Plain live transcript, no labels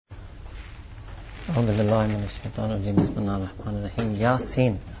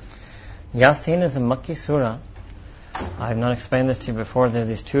Yasin. Yasin is a Makki surah. I have not explained this to you before. There are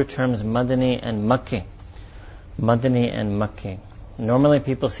these two terms, Madani and Makki. Madani and Makki. Normally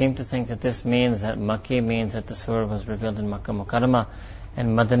people seem to think that this means that Makki means that the surah was revealed in Makkah Mukarramah,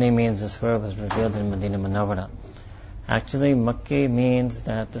 and Madani means the surah was revealed in Medina Munawwara. Actually, Makki means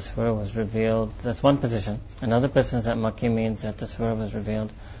that the surah was revealed. That's one position. Another position is that Makki means that the surah was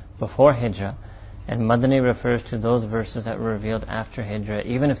revealed before Hijrah, and Madani refers to those verses that were revealed after Hijrah,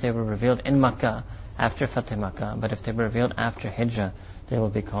 even if they were revealed in Makkah after Fatih Makkah, but if they were revealed after Hijrah, they will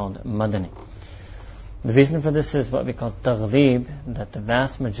be called Madani. The reason for this is what we call Taghlib, that the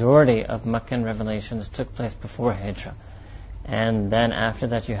vast majority of Meccan revelations took place before Hijrah. And then after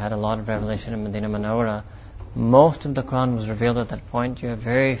that you had a lot of revelation in Medina Munawwara. Most of the Quran was revealed at that point. You have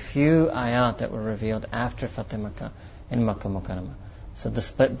very few ayat that were revealed after Fatih Makkah in Makkah Mukarramah. So the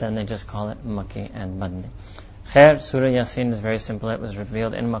split, then they just call it Makki and Madani. Khair, Surah Yasin is very simple. It was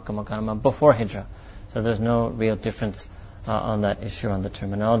revealed in Makkah Mukarramah before Hijrah. So there's no real difference on that issue, on the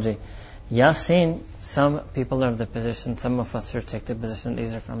terminology. Yasin, some people are of the position, some of us here take the position,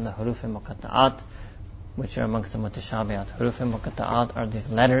 these are from the Huruf Muqatta'at, which are amongst the Mutashabihat. Huruf Muqatta'at are these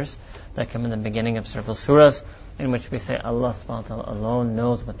letters that come in the beginning of several surahs, in which we say Allah subhanahu wa ta'ala alone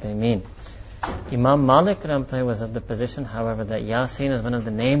knows what they mean. Imam Malik Ramtay was of the position, however, that Yasin is one of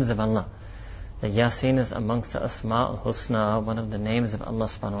the names of Allah. That Yasin is amongst the Asma al-Husna, one of the names of Allah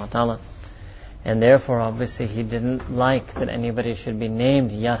subhanahu wa ta'ala. And therefore, obviously, he didn't like that anybody should be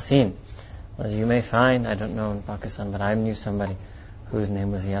named Yasin. As you may find, I don't know in Pakistan, but I knew somebody whose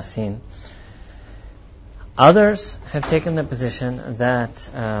name was Yasin. Others have taken the position that,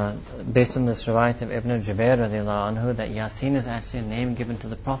 based on this riwayat of Ibn Jubair radiallahu anhu, that Yasin is actually a name given to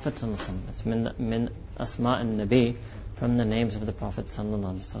the Prophet sallallahu alaihi wasallam. It's min asma' an-nabi, from the names of the Prophet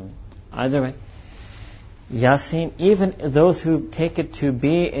sallallahu alaihi wasallam. Either way, Yasin, even those who take it to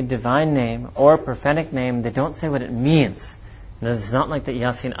be a divine name or a prophetic name, they don't say what it means. It's not like that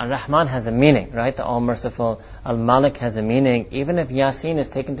Yasin Ar-Rahman has a meaning, right? The All-Merciful Al-Malik has a meaning. Even if Yasin is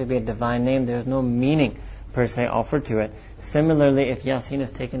taken to be a divine name, there is no meaning per se offered to it. Similarly, if Yasin is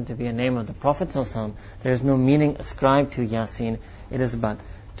taken to be a name of the Prophet ﷺ, there is no meaning ascribed to Yasin. It is but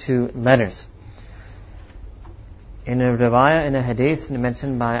two letters. In a riwayah, in a hadith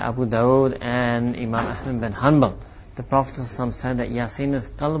mentioned by Abu Dawood and Imam Ahmad bin Hanbal, the Prophet ﷺ said that Yasin is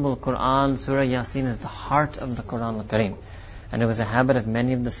Qalbul Quran, Surah Yasin is the heart of the Quran al-Karim. And it was a habit of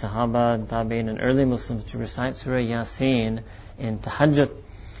many of the Sahaba, Tabi'in and early Muslims to recite Surah Yasin in Tahajjud.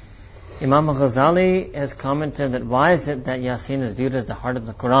 Imam al-Ghazali has commented that why is it that Yasin is viewed as the heart of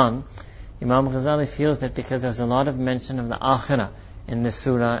the Quran? Imam al-Ghazali feels that because there's a lot of mention of the Akhirah in this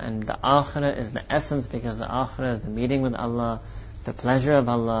surah, and the Akhirah is the essence, because the Akhirah is the meeting with Allah, the pleasure of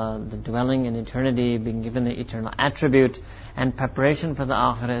Allah, the dwelling in eternity, being given the eternal attribute, and preparation for the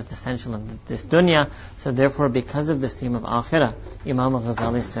Akhirah is the essential of this dunya. So therefore, because of this theme of Akhirah, Imam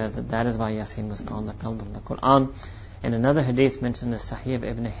al-Ghazali says that is why Yasin was called the Qalb of the Quran. In another hadith mentioned the Sahih of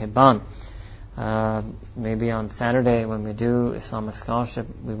Ibn Hibban, maybe on Saturday when we do Islamic scholarship,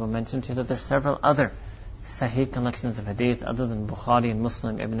 we will mention to you that there are several other Sahih collections of hadith other than Bukhari and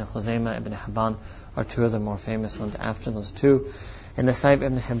Muslim. Ibn Khuzaymah, Ibn Hibban are two of the more famous ones after those two. In the Sahih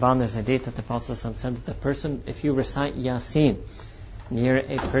Ibn Hibban, there's a hadith that the Prophet said that the person, if you recite Yasin near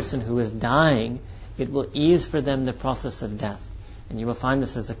a person who is dying, it will ease for them the process of death. And you will find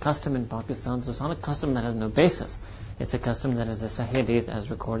this is a custom in Pakistan, so it's not a custom that has no basis. It's a custom that is a Sahih hadith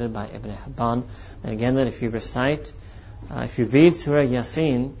as recorded by Ibn Hibban. And again, that if you read Surah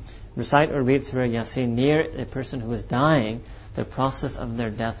Yasin, recite or read Surah Yasin near a person who is dying, the process of their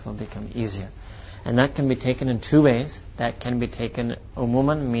death will become easier. And that can be taken in two ways. That can be taken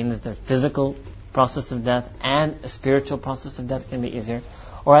umuman, means the physical process of death and a spiritual process of death can be easier.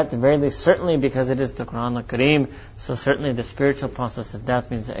 Or at the very least, certainly because it is the Quran al-Kareem, so certainly the spiritual process of death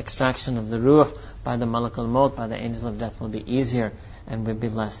means the extraction of the ruh by the Malak al-Maut, by the angel of death, will be easier and will be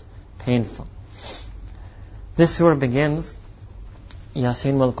less painful. This surah begins,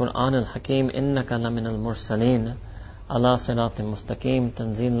 Yasin wal Quran al-Hakim, innaka lamin al-mursaleen, ala siratim mustaqim,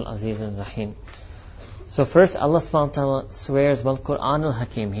 tanzil al-aziz al-rahim. So first Allah subhanahu wa ta'ala swears, wal Quran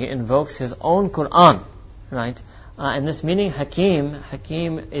al-Hakim. He invokes His own Quran, right? And this meaning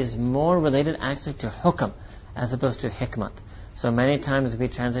Hakim is more related actually to hukam as opposed to hikmat. So many times we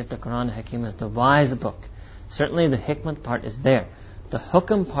translate the Quran Hakim as the wise book. Certainly the hikmat part is there. The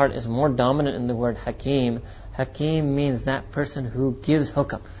hukam part is more dominant in the word Hakim. Hakim means that person who gives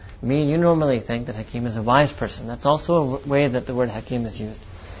hukam. You normally think that Hakim is a wise person. That's also a way that the word Hakim is used.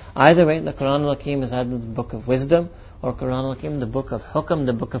 Either way, the Quran al-Hakim is either the book of wisdom, or Quran al-Hakim, the book of hukam,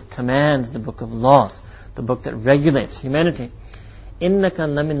 the book of commands, the book of laws, the book that regulates humanity. Innaka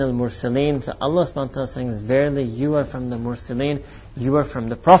laminal mursaleen. So Allah subhanahu wa ta'ala is saying, verily you are from the mursaleen, you are from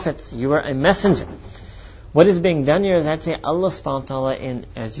the prophets, you are a messenger. What is being done here is actually Allah subhanahu wa ta'ala,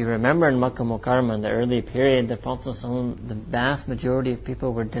 as you remember in Makkah Mukarramah in the early period, the Prophet the vast majority of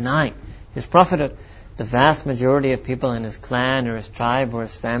people were denying his prophethood. The vast majority of people in his clan or his tribe or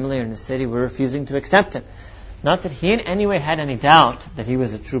his family or in his city were refusing to accept him. Not that he in any way had any doubt that he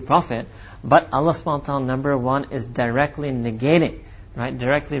was a true prophet, but Allah subhanahu wa ta'ala, number one, is directly negating, right,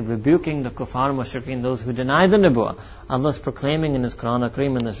 directly rebuking the kuffar mushrikeen, those who deny the nubuwah. Allah is proclaiming in His Quran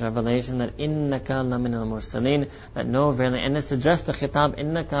al-Kareem, in this revelation, that innaka laminal mursaleen, that no, verily, and it's addressed, the khitab,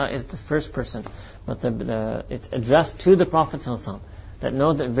 innaka is the first person, but it's addressed to the Prophet sallallahu alaihi wasallam, that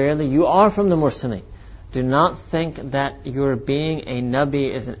know that verily you are from the mursaleen. Do not think that your being a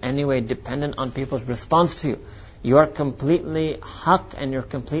nabi is in any way dependent on people's response to you. You are completely haqq and you're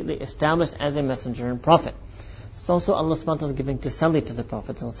completely established as a messenger and prophet. It's also Allah subhanahu wa ta'ala is giving tasalli to the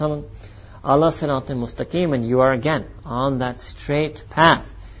Prophet sallallahu alaihi wasallam. Allah siratul mustaqim, and you are again on that straight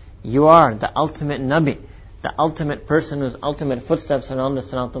path. You are the ultimate nabi, the ultimate person whose ultimate footsteps are on the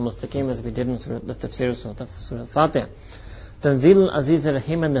siratul mustaqim, as we did in the tafsir of Surah Al-Fatiha. Tanzil al-Aziz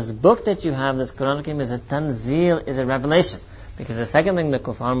al-Rahim, and this book that you have, this Quran al-Karim, is a tanzil, is a revelation. Because the second thing the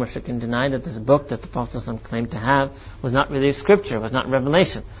kuffar mushrikin denied, that this book that the Prophet ﷺ claimed to have was not really scripture, was not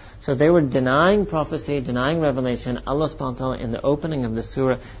revelation. So they were denying prophecy, denying revelation. Allah subhanahu wa ta'ala in the opening of the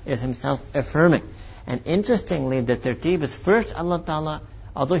surah is Himself affirming. And interestingly, the tertib is first Allah ta'ala,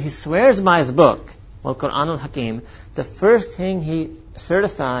 although He swears by His book, well, Quran al-Hakim, the first thing He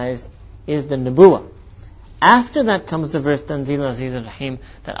certifies is the nubuwah. After that comes the verse Tanzil Aziz al-Rahim,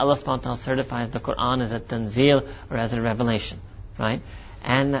 that Allah subhanahu wa ta'ala certifies the Quran as a tanzil or as a revelation, right?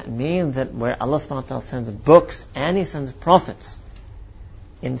 And that means that where Allah subhanahu wa ta'ala sends books and He sends prophets,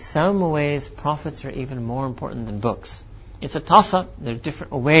 in some ways prophets are even more important than books. It's a toss-up. There are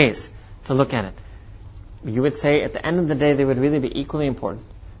different ways to look at it. You would say at the end of the day they would really be equally important.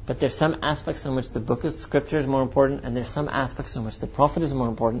 But there's some aspects in which the book of scripture is more important, and there's some aspects in which the prophet is more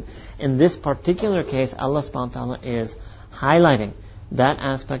important. In this particular case, Allah subhanahu wa ta'ala is highlighting that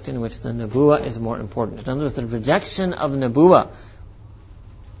aspect in which the nubuwah is more important. In other words, the rejection of nubuwah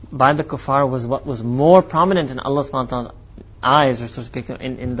by the kuffar was what was more prominent in Allah subhanahu wa ta'ala's eyes, or so to speak,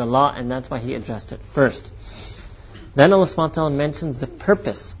 in the law, and that's why He addressed it first. Then Allah subhanahu wa ta'ala mentions the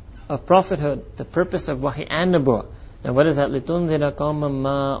purpose of prophethood, the purpose of wahi and nubuwah. Now what is that? لِتُنذِرَ قَوْمًا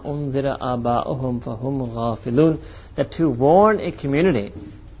مَا أُنذِرَ آبَاؤُهُمْ فَهُمْ غَافِلُونَ. That to warn a community,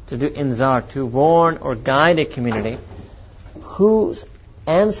 to do inzar, to warn or guide a community whose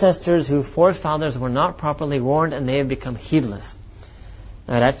ancestors, whose forefathers were not properly warned, and they have become heedless.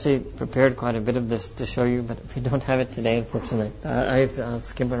 Now, I'd actually prepared quite a bit of this to show you, but we don't have it today, unfortunately. I have to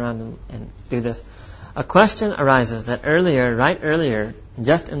skip around and do this. A question arises that right earlier,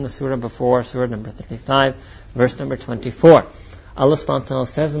 just in the surah before, surah number 35, verse number 24, Allah subhanahu wa ta'ala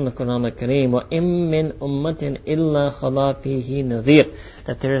says in the Quran al-Kareem, وَإِن مِّنْ أُمَّةٍ إِلَّا خَلَا فِيهِ نَذِيرٌ,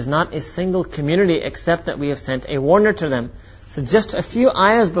 that there is not a single community except that we have sent a warner to them. So just a few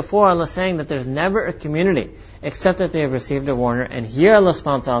ayahs before, Allah is saying that there's never a community except that they have received a warner. And here Allah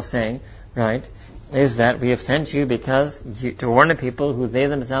subhanahu wa ta'ala is saying, right, is that we have sent you to warn the people who they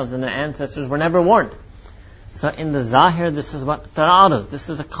themselves and their ancestors were never warned. So in the zahir, this is what tara'aruz, this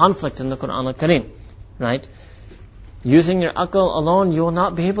is a conflict in the Quran al-Kareem, right? Using your aql alone, you will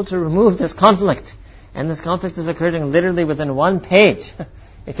not be able to remove this conflict. And this conflict is occurring literally within one page.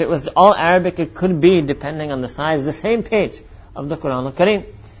 If it was all Arabic, it could be, depending on the size, the same page of the Quran al-Kareem.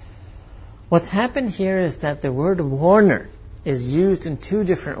 What's happened here is that the word warner is used in two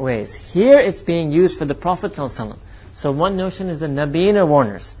different ways. Here it's being used for the Prophet ﷺ. So one notion is the Nabiyyin are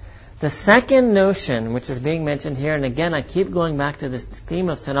warners. The second notion, which is being mentioned here, and again I keep going back to this theme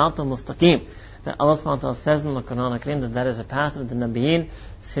of Siratul Mustaqim, that Allah subhanahu wa ta'ala says in the Quran al-Kareem that is a path of the Nabiyyin,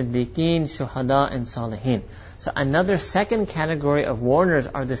 Siddiqeen, Shuhada, and Salihin. So another second category of warners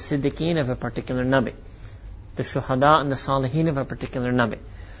are the Siddiqeen of a particular Nabi, the Shuhada and the Salihin of a particular Nabi.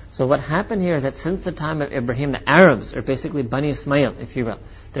 So what happened here is that since the time of Ibrahim, the Arabs are basically Bani Ismail, if you will.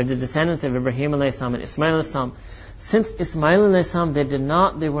 They're the descendants of Ibrahim alayhi salam and Ismail alayhi salam. Since Ismail alayhi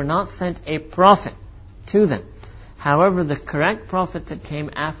salam, they were not sent a prophet to them. However, the correct prophet that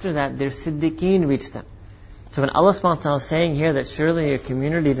came after that, their Siddiqeen reached them. So when Allah subhanahu wa ta'ala is saying here that surely a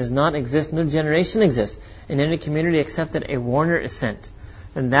community does not exist, no generation exists in any community except that a warner is sent.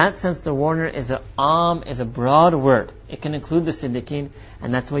 In that sense, the warner is a broad word. It can include the Siddiqeen,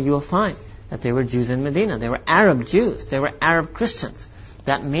 and that's what you will find, that they were Jews in Medina. They were Arab Jews. They were Arab Christians.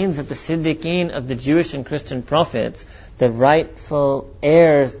 That means that the Siddiqeen of the Jewish and Christian prophets, the rightful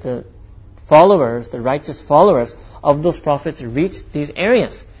heirs, the followers, the righteous followers of those prophets, reached these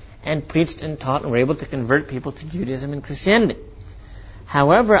areas and preached and taught and were able to convert people to Judaism and Christianity.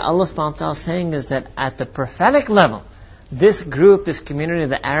 However, Allah subhanahu wa ta'ala is saying is that at the prophetic level, this group, this community,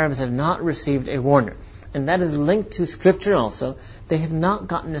 the Arabs, have not received a warner. And that is linked to scripture also. They have not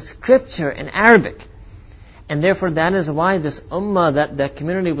gotten a scripture in Arabic. And therefore that is why this ummah, that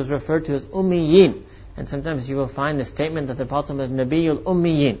community was referred to as Ummiyin. And sometimes you will find the statement that the Prophet was Nabiyul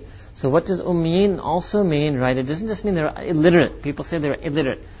Ummiyin. So what does Ummiyin also mean, right? It doesn't just mean they're illiterate. People say they're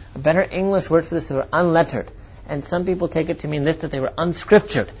illiterate. A better English word for this, they were unlettered. And some people take it to mean this, that they were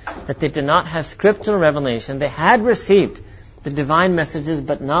unscriptured. That they did not have scriptural revelation. They had received the divine messages,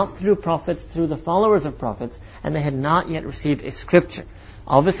 but not through prophets, through the followers of prophets. And they had not yet received a scripture.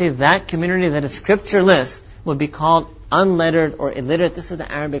 Obviously that community that is scriptureless would be called unlettered or illiterate. This is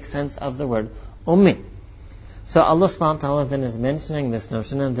the Arabic sense of the word ummi. So Allah subhanahu wa ta'ala then is mentioning this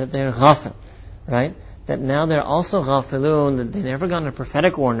notion and that they're ghafil, right? That now they're also ghafilun, that they never got a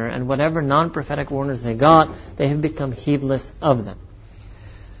prophetic warner, and whatever non-prophetic warners they got, they have become heedless of them.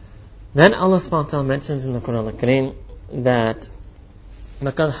 Then Allah subhanahu wa ta'ala mentions in the Quran al-Kareem that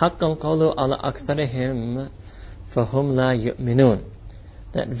لَقَدْ حَقَّ الْقَوْلُ عَلَى أَكْثَرِهِمْ فَهُمْ لَا يُؤْمِنُونَ.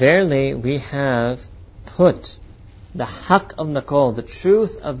 That verily we have put the haqq of the qawl, the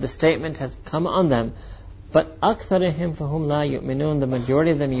truth of the statement has come on them, but أَكْثَرِهِمْ فَهُمْ لَا يُؤْمِنُونَ, the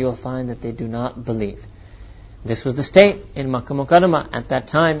majority of them you will find that they do not believe. This was the state in Makkah Mukarramah at that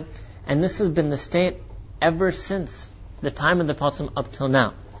time, and this has been the state ever since the time of the Prophet up till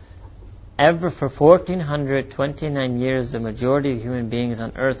now. Ever for 1429 years, the majority of human beings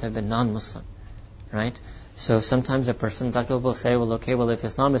on earth have been non-Muslim, right? So sometimes a person will say, if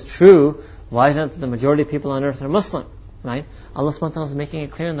Islam is true, why is it that the majority of people on earth are Muslim? Right? Allah subhanahu wa ta'ala is making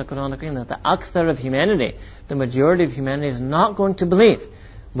it clear in the Quran that the akthar of humanity, the majority of humanity is not going to believe.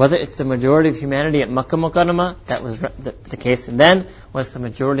 Whether it's the majority of humanity at Makkah Mukarramah, that was the case then, whether it's the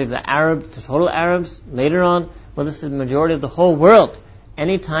majority of the total Arabs later on, whether it's the majority of the whole world,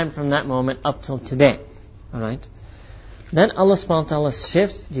 any time from that moment up till today. Alright? Then Allah subhanahu wa ta'ala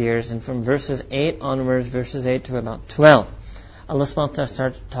shifts gears, and from verses 8 onwards, verses 8 to about 12, Allah subhanahu wa ta'ala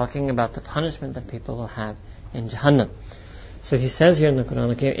starts talking about the punishment that people will have in Jahannam. So He says here in the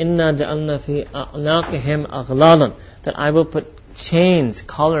Quran, إِنَّا جَعَلْنَا فِي أَعْنَاقِهِمْ أَغْلَالًا, that I will put chains,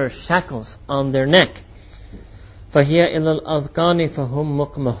 collars, shackles on their neck. فَهِيَ إِلَى الْأَذْقَانِ فَهُمْ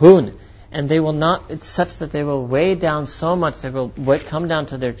مُقْمَهُونَ, and they will not, it's such that they will weigh down so much, they will come down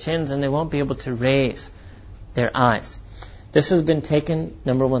to their chins and they won't be able to raise their eyes. This has been taken,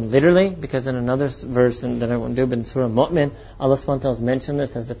 number one, literally, because in another verse that I won't do, but in Surah Mu'min, Allah subhanahu wa ta'ala has mentioned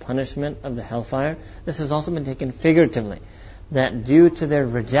this as the punishment of the hellfire. This has also been taken figuratively, that due to their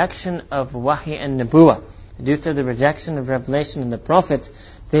rejection of wahi and nubuwah, due to the rejection of revelation and the prophets,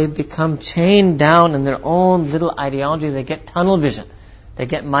 they've become chained down in their own little ideology. They get tunnel vision. They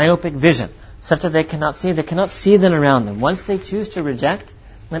get myopic vision, such that they cannot see them around them. Once they choose to reject,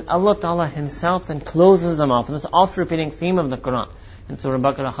 then Allah Ta'ala Himself then closes them off. And this is an oft-repeating theme of the Quran. In Surah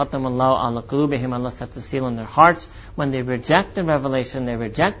Baqarah, Khatam Allahu ala qulubihim, Allah sets a seal on their hearts. When they reject the revelation, they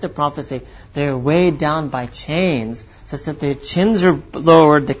reject the prophecy, they are weighed down by chains, such that their chins are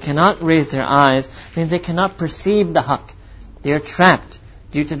lowered, they cannot raise their eyes, meaning they cannot perceive the haqq. They are trapped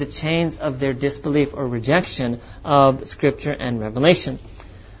due to the chains of their disbelief or rejection of scripture and revelation.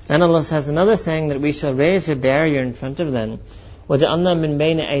 Then Allah says another thing, that we shall raise a barrier in front of them. وَجَعَلْنَا مِنْ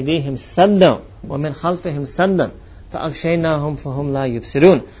بَيْنِ أَيْدِيهِمْ سَدًّا وَمِنْ خَلْفِهِمْ سَدًّا فَأَغْشَيْنَاهُمْ فَهُمْ لَا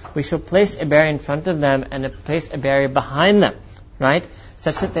يُبْصِرُونَ. We shall place a barrier in front of them and place a barrier behind them, right?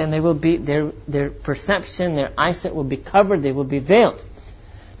 Such that then they will be, their perception, their eyesight will be covered, they will be veiled.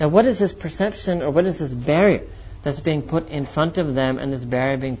 Now what is this perception, or what is this barrier that's being put in front of them and this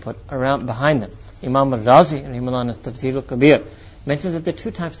barrier being put around behind them? Imam al-Razi, rahimahullah, in his Tafsir al-Kabir, mentions that there are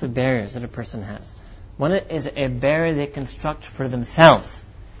two types of barriers that a person has. One is a barrier they construct for themselves,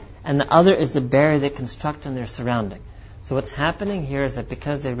 and the other is the barrier they construct in their surrounding. So what's happening here is that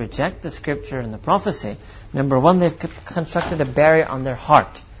because they reject the scripture and the prophecy, number one, they've constructed a barrier on their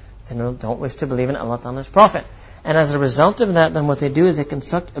heart. They don't wish to believe in Allah Ta'ala's Prophet. And as a result of that, then what they do is they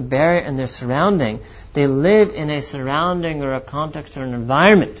construct a barrier in their surrounding. They live in a surrounding or a context or an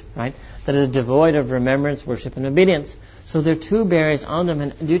environment, right, that is devoid of remembrance, worship, and obedience. So there are two barriers on them,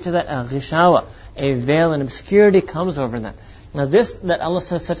 and due to that, a ghishawa, a veil and obscurity comes over them. Now this, that Allah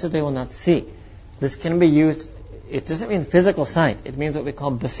says, such that they will not see. This can be used, it doesn't mean physical sight. It means what we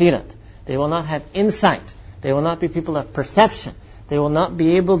call basirat. They will not have insight. They will not be people of perception. they will not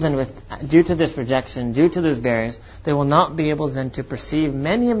be able then, due to this rejection, due to those barriers, they will not be able then to perceive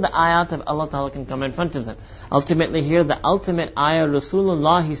many of the ayat of Allah Ta'ala can come in front of them. Ultimately here, the ultimate ayah,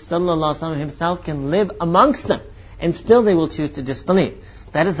 Rasulullah Sallallahu Alaihi Wasallam himself can live amongst them, and still they will choose to disbelieve.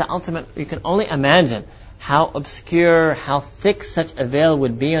 That is the ultimate. You can only imagine how obscure, how thick such a veil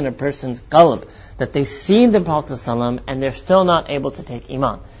would be on a person's qalb, that they see the Prophet ﷺ and they're still not able to take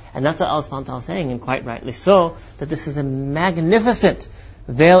iman. And that's what Allah subhanahu wa ta'ala is saying, and quite rightly so, that this is a magnificent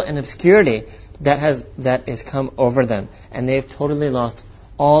veil and obscurity that is come over them, and they've totally lost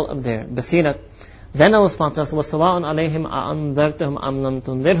all of their basirat. Then Allah subhanahu wa ta'ala says, وَسَوَاءٌ عَلَيْهِمْ أَأَنذَرْتَهُمْ أَمْ لَمْ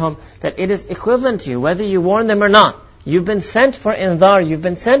تُنذِرْهُمْ, that it is equivalent to you, whether you warn them or not. You've been sent for indhar, you've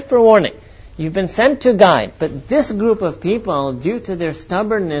been sent for warning, you've been sent to guide. But this group of people, due to their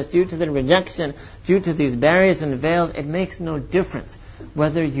stubbornness, due to their rejection, due to these barriers and veils, it makes no difference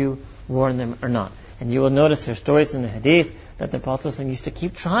whether you warn them or not. And you will notice there are stories in the hadith that the Prophet used to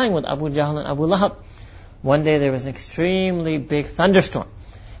keep trying with Abu Jahl and Abu Lahab. One day there was an extremely big thunderstorm,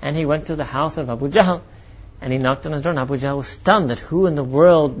 and he went to the house of Abu Jahl, and he knocked on his door, and Abu Jahl was stunned that who in the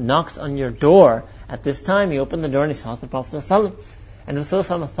world knocks on your door at this time. He opened the door and he saw the Prophet ﷺ. And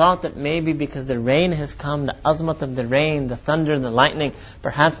Rasulullah thought that maybe because the rain has come, the azmat of the rain, the thunder, the lightning,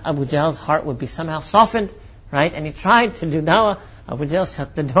 perhaps Abu Jahl's heart would be somehow softened, right? And he tried to do dawah. Abu Jahl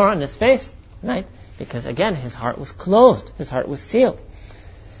shut the door on his face, right? Because again, his heart was closed, his heart was sealed.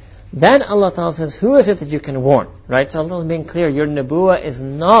 Then Allah Ta'ala says, who is it that you can warn? Right? So Allah is being clear, your nubuwah is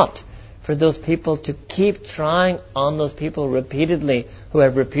not for those people to keep trying on those people repeatedly who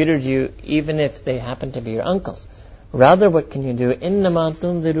have reputed you, even if they happen to be your uncles. Rather, what can you do? إِنَّمَا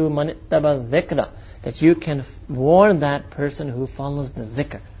تُنذِرُوا مَنِ اتَّبَى الذِّكْرَ, that you can warn that person who follows the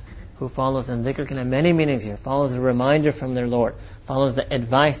dhikr. Who follows, and dhikr can have many meanings here. Follows a reminder from their Lord. Follows the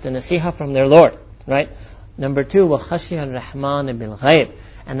advice, the nasiha from their Lord. Right? Number 2, وَخَشِيَ الرَّحْمَانِ بِالْغَيْبِ,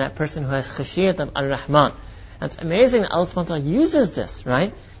 and that person who has khashiyat of ar-Rahman. And it's amazing that Allah subhanahu wa ta'ala uses this,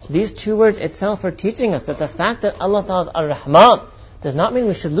 right? These two words itself are teaching us that the fact that Allah Ta'ala is Ar-Rahman does not mean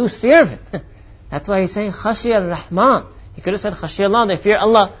we should lose fear of Him. That's why He's saying Khashiyya Ar-Rahman. He could have said Khashiyya Allah, they fear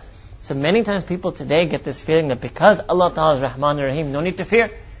Allah. So many times people today get this feeling that because Allah Ta'ala is Rahman Ar-Rahim, no need to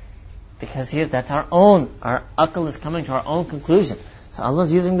fear. Because that's our aql is coming to our own conclusion. So Allah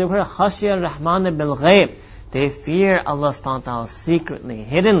is using the word Khashiyya Ar-Rahman bil-Ghayb. They fear Allah subhanahu wa ta'ala secretly,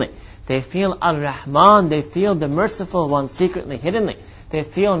 hiddenly. They feel Ar-Rahman, they feel the merciful one secretly, hiddenly. They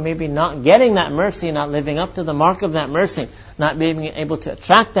feel maybe not getting that mercy, not living up to the mark of that mercy, not being able to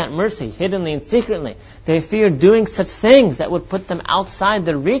attract that mercy hiddenly and secretly. They fear doing such things that would put them outside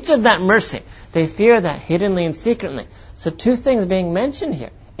the reach of that mercy. They fear that hiddenly and secretly. So two things being mentioned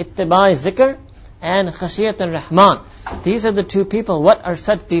here. Ittiba'i zikr and khashiyat ar-Rahman. These are the two people. What are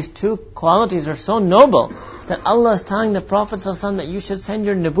such? These two qualities are so noble that Allah is telling the Prophet ﷺ that you should send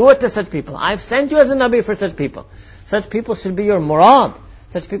your nubuwwat to such people. I've sent you as a nabi for such people. Such people should be your murad.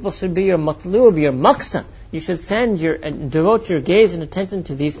 Such people should be your matlub, your maqsad. You should devote your gaze and attention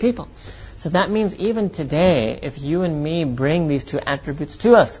to these people. So that means even today, if you and me bring these two attributes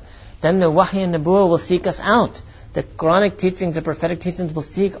to us, then the wahy and nubuwwah will seek us out. The Quranic teachings, the prophetic teachings will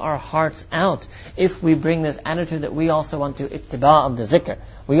seek our hearts out if we bring this attitude that we also want to ittiba' of the zikr.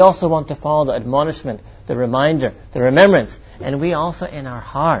 We also want to follow the admonishment, the reminder, the remembrance. And we also in our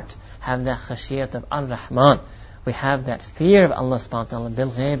heart have that khashiyat of ar-Rahman. We have that fear of Allah subhanahu wa ta'ala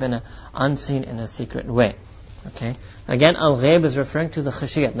bil-ghayb, in an unseen, in a secret way. Okay? Again, al-ghayb is referring to the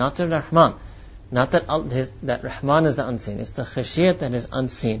khashiyat, not to Rahman. Not that Rahman is the unseen. It's the khashiyat that is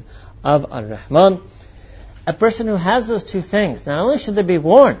unseen of ar-Rahman. A person who has those two things, not only should they be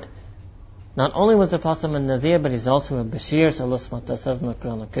warned, not only was the Prophet a nadhir, but he's also a bashir. So Allah subhanahu wa ta'ala says in the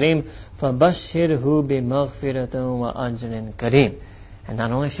Quran al-Kareem, فَبَشِّرْهُ بِمَغْفِرَةٍ وَأَجْرٍ كَرِيمٍ. And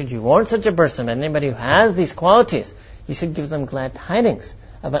not only should you warn such a person, but anybody who has these qualities, you should give them glad tidings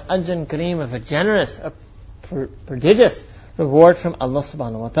of an ajran kareem, of a generous, a prodigious reward from Allah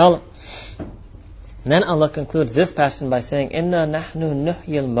subhanahu wa ta'ala. And then Allah concludes this passage by saying, إِنَّا نَحْنُ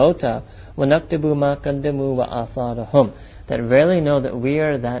نُحْيِي الْمَوْتَى وَنَكْتُبُ مَا قَدَّمُوا وَآثَارَهُم. That verily know that we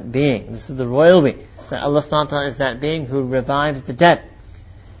are that being. This is the royal we. That Allah subhanahu wa ta'ala is that being who revives the dead.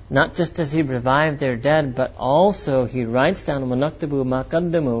 Not just does He revive their dead, but also He writes down, وَنَكْتُبُ مَا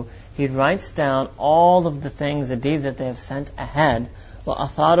قَدَّمُوا, He writes down all of the things, the deeds that they have sent ahead,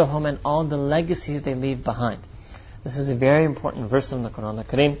 وَآثَارَهُم, and all the legacies they leave behind. This is a very important verse in the Quran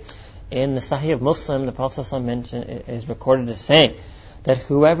al-Kareem. In the Sahih of Muslim, the Prophet ﷺ is recorded as saying that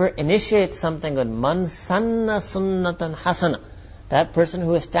whoever initiates something good, man sanna sunnatan hasana, that person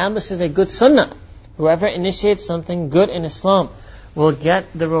who establishes a good sunnah, whoever initiates something good in Islam, will get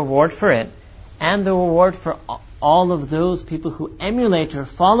the reward for it, and the reward for all of those people who emulate or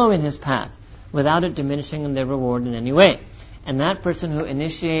follow in his path without it diminishing in their reward in any way. And that person who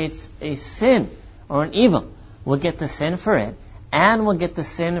initiates a sin or an evil will get the sin for it, and will get the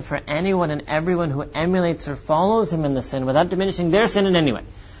sin for anyone and everyone who emulates or follows him in the sin without diminishing their sin in any way.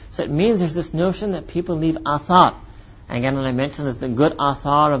 So it means there's this notion that people leave athar. Again, when I mentioned that the good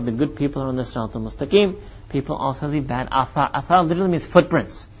athar of the good people are on the Sirat al-Mustaqim, people also leave bad athar. Athar literally means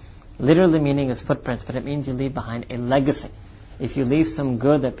footprints. Literally meaning is footprints, but it means you leave behind a legacy. If you leave some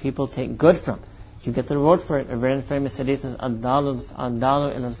good that people take good from, you get the reward for it. A very famous hadith is Ad-dalu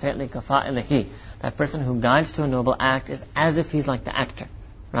ilal fi'li kafa'ilihi. That person who guides to a noble act is as if he's like the actor,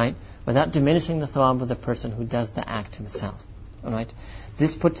 right? Without diminishing the thawab of the person who does the act himself, all right?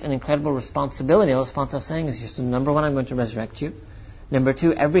 This puts an incredible responsibility. Allah subhanahu wa ta'ala is saying is, number one, I'm going to resurrect you. Number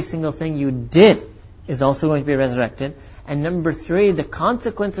two, every single thing you did is also going to be resurrected. And number three, the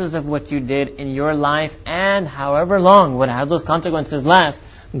consequences of what you did in your life and however long, how those consequences last,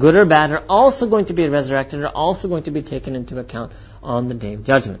 good or bad, are also going to be resurrected, are also going to be taken into account on the Day of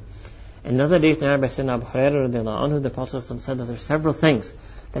Judgment. Another hadith narrated by Sayyidina Abu Hurairah radiyallahu anhu, the Prophet said that there are several things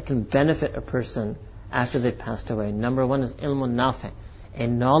that can benefit a person after they've passed away. Number one is ilmun nafi, a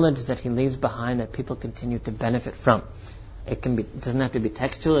knowledge that he leaves behind that people continue to benefit from. It doesn't have to be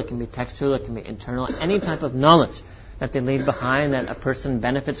textual, it can be internal, any type of knowledge that they leave behind, that a person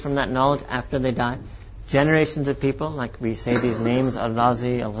benefits from that knowledge after they die. Generations of people, like we say these names,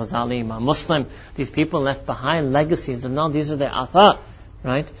 Al-Razi, Al-Ghazali, Imam Muslim, these people left behind legacies, and now these are their athar,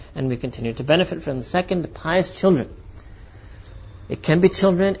 right? And we continue to benefit from them. Second, pious children. It can be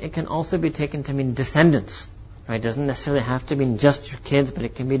children, it can also be taken to mean descendants, right? It doesn't necessarily have to mean just your kids, but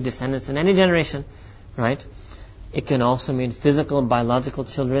it can be descendants in any generation, right? It can also mean physical, biological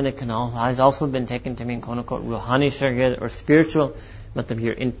children. It has also been taken to mean quote-unquote ruhani shagird or spiritual, but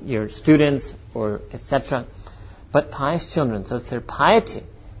your students or etc. But pious children, so it's their piety.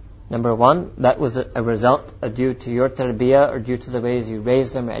 Number one, that was a result due to your tarbiyah or due to the ways you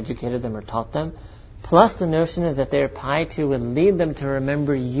raised them or educated them or taught them. Plus the notion is that their piety will lead them to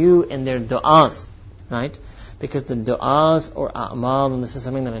remember you in their du'as, right? Because the du'as or a'mal, and this is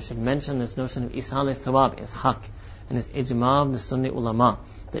something that I should mention, this notion of isal thawab is haq, and is ijma of the Sunni ulama,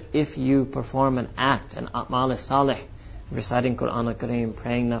 that if you perform an act, an a'mal salih, reciting Quran al-Kareem,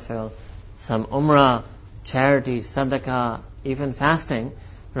 praying nafil, some umrah, charity, sadaqah, even fasting,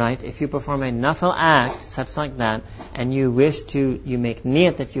 right? If you perform a nafil act, such like that, and you make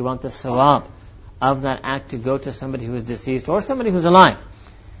niyat that you want the sawab of that act to go to somebody who is deceased or somebody who's alive,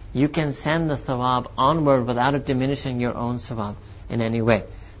 you can send the thawab onward without it diminishing your own thawab in any way.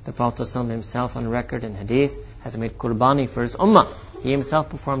 The Prophet ﷺ himself on record in hadith has made qurbani for his ummah. He himself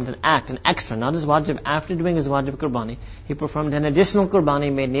performed an act, an extra, not his wajib. After doing his wajib qurbani, he performed an additional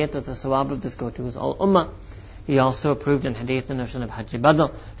qurbani, made niyat that the thawab of this go to his all ummah. He also approved in hadith the notion of hajj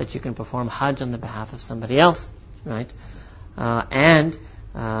badal, that you can perform hajj on the behalf of somebody else, right? And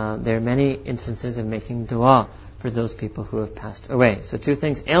there are many instances of making dua for those people who have passed away. So two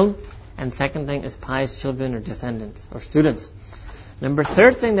things, ilm, and second thing is pious children or descendants or students.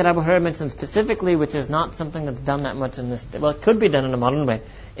 Third thing that Abu Hurairah mentioned specifically, which is not something that's done that much in this, well, it could be done in a modern way,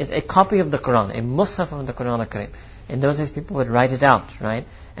 is a copy of the Quran, a mushaf of the Quran al-Kareem. In those days, people would write it out, right?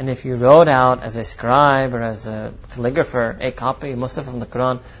 And if you wrote out as a scribe or as a calligrapher a copy, a mushaf of the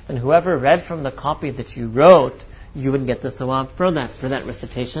Quran, then whoever read from the copy that you wrote, you would get the thawab for that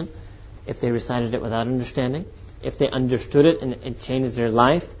recitation, if they recited it without understanding, if they understood it and it changed their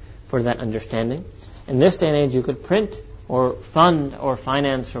life for that understanding. In this day and age, you could print or fund or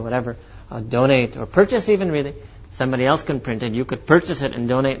finance or whatever, donate or purchase even really. Somebody else can print it. You could purchase it and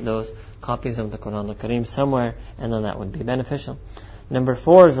donate those copies of the Quran al-Kareem somewhere, and then that would be beneficial.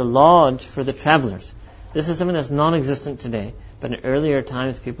 4 is a lodge for the travelers. This is something that's non-existent today, but in earlier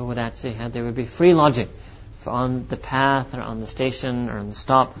times people would actually there would be free lodging on the path or on the station or on the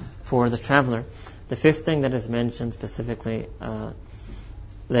stop for the traveler. The fifth thing that is mentioned specifically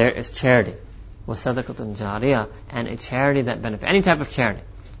there is charity. وَصَدَقَةٌ جَارِيَةٌ, and a charity that benefits, any type of charity,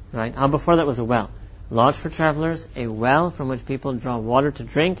 right? Before that was a well. Lodge for travelers, a well from which people draw water to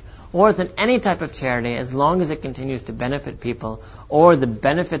drink, or then any type of charity, as long as it continues to benefit people, or the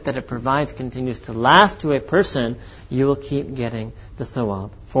benefit that it provides continues to last to a person, you will keep getting the thawab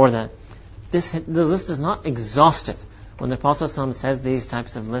for that. The list is not exhaustive. When the Prophet ﷺ says these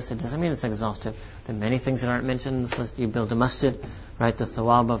types of lists, it doesn't mean it's exhaustive. There are many things that aren't mentioned in this list. You build a masjid, right? The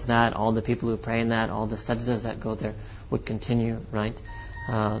thawab of that, all the people who pray in that, all the sajdas that go there would continue, right?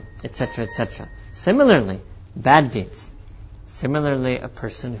 Etc., etc. Similarly, bad deeds. Similarly, a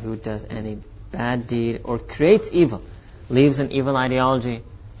person who does any bad deed or creates evil, leaves an evil ideology,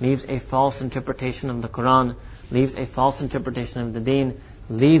 leaves a false interpretation of the Quran, leaves a false interpretation of the Deen,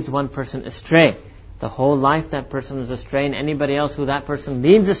 leads one person astray. The whole life that person is astray, and anybody else who that person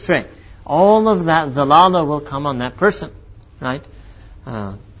leads astray, all of that dhalala will come on that person, right?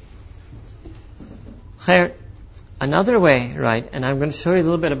 Khair. Another way, right, and I'm going to show you a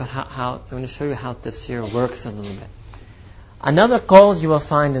little bit about how I'm going to show you how tafsir works a little bit. Another qawl you will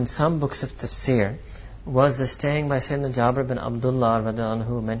find in some books of tafsir was the staying by Sayyidina Jabir bin Abdullah radhiyallahu anhu,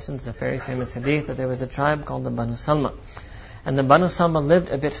 who mentions a very famous hadith that there was a tribe called the Banu Salma. And the Banu Salma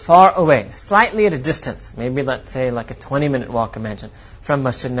lived a bit far away, slightly at a distance, maybe let's say like a 20-minute walk, imagine, from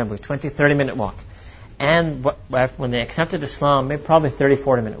Masjid Nabawi, 30-minute walk. And when they accepted Islam, maybe probably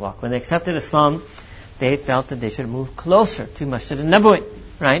 40-minute walk. When they accepted Islam, they felt that they should move closer to Masjid Nabawi,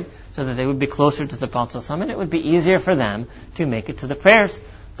 right? So that they would be closer to the Prophet ﷺ, and it would be easier for them to make it to the prayers.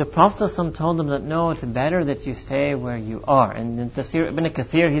 The Prophet ﷺ told them that no, it's better that you stay where you are. And in Tafsir Ibn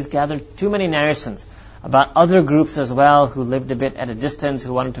Kathir, he's gathered too many narrations about other groups as well who lived a bit at a distance,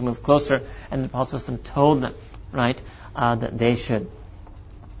 who wanted to move closer, and the Prophet ﷺ told them, right, that they should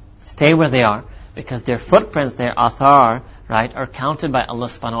stay where they are, because their footprints, their athar, right, are counted by Allah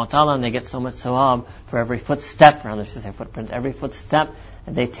subhanahu wa ta'ala, and they get so much sawab for every footstep, rather should say footprints, every footstep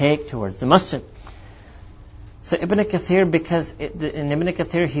that they take towards the masjid. So Ibn Kathir, because in Ibn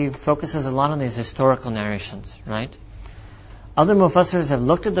Kathir he focuses a lot on these historical narrations, right? Other mufassirs have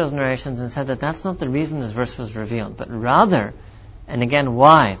looked at those narrations and said that that's not the reason this verse was revealed, but rather, and again,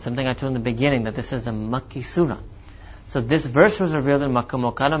 why? Something I told in the beginning, that this is a Makki surah. So this verse was revealed in Makkah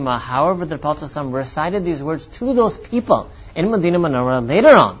Mukarramah. However, the Prophet ﷺ recited these words to those people in Medina Munawwarah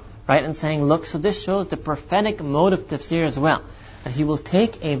later on, right? And saying, look, so this shows the prophetic mode of tafsir as well. That he will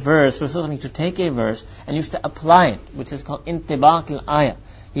take a verse, Rasul used to take a verse and used to apply it, which is called intibaq al-ayah.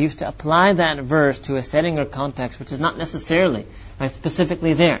 He used to apply that verse to a setting or context which is not necessarily, right,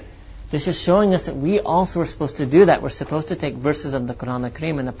 specifically there. This is showing us that we also are supposed to do that. We're supposed to take verses of the Quran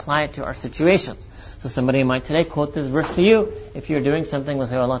al-Kareem and apply it to our situations. So somebody might today quote this verse to you. If you're doing something, we'll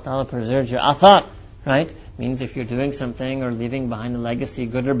say, Allah Ta'ala preserves your athar, right? Means if you're doing something or leaving behind a legacy,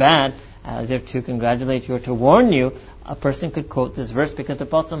 good or bad, either to congratulate you or to warn you, a person could quote this verse, because the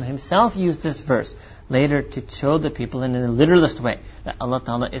Prophet himself used this verse later to show the people in a literalist way that Allah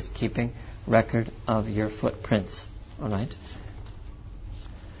Ta'ala is keeping record of your footprints. Alright?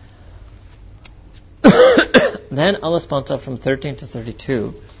 Then Allah subhanahu wa ta'ala from 13 to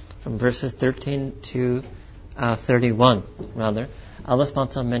 32, from verses 13 to 31 rather, Allah subhanahu wa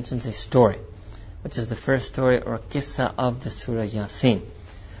ta'ala mentions a story, which is the first story or qissa of the Surah Yasin.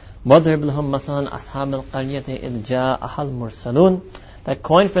 وَضْرِبْ لَهُمْ مَثَلًا أَصْحَابَ الْقَرْيَةِ إِذْ جَاءَهَا الْمُرْسَلُونَ. That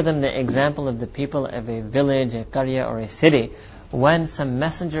coined for them the example of the people of a village, a qarya or a city, when some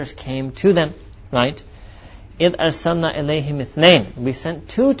messengers came to them, right? إِذْ أَرْسَلْنَا إِلَيْهِمْ اثْنَيْنِ. We sent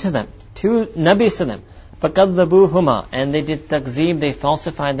two to them, two nabis to them. فَكَذَّبُوهُمَا. And they did takzeeb, they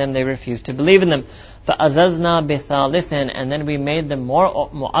falsified them, they refused to believe in them. فَأَزَزْنَا بِثَالِثٍ. And then we made them more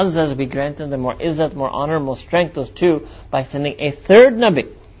mu'azzaz, we granted them more izzat, more honor, more strength, those two, by sending a third nabi.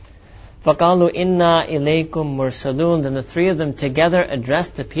 فَقَالُوا إِنَّا إِلَيْكُمْ مُرْسَلُونَ. Then the three of them together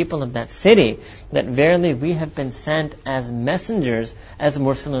addressed the people of that city that verily we have been sent as messengers, as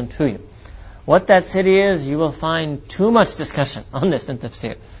mursalun to you. What that city is, you will find too much discussion on this in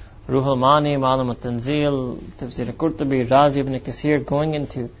tafsir. Ruhul Mani, Ma'alim al-Tanzil, Tafsir al-Qurtubi, Razi ibn Kathir, going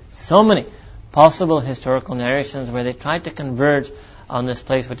into so many possible historical narrations where they tried to converge on this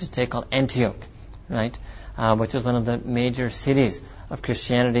place which is today called Antioch, right? Which is one of the major cities of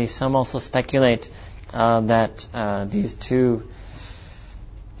Christianity. Some also speculate that these two,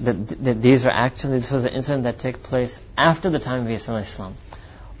 that these are actually, this was an incident that took place after the time of Isa Islam.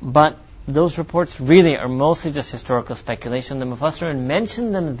 But those reports really are mostly just historical speculation. The Mufassir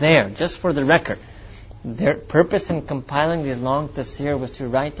mentioned them there just for the record. Their purpose in compiling these long tafsir was to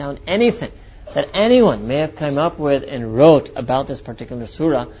write down anything that anyone may have come up with and wrote about this particular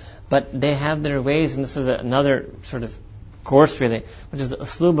surah, but they have their ways, and this is another sort of course really, which is the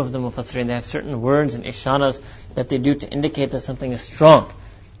uslub of the Mufassirin. They have certain words and isharas that they do to indicate that something is strong.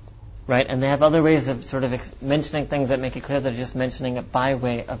 Right? And they have other ways of sort of mentioning things that make it clear they're just mentioning it by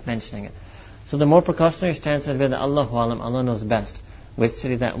way of mentioning it. So the more precautionary stance is that Allahu Alam, Allah knows best which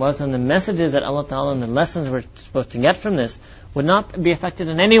city that was, and the messages that Allah Ta'ala and the lessons we're supposed to get from this would not be affected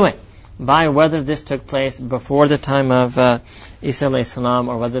in any way by whether this took place before the time of Isa alayhi salam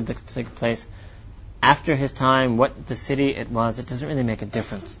or whether it took place after his time, what the city it was. It doesn't really make a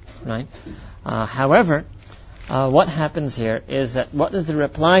difference, right? However, what happens here is that what is the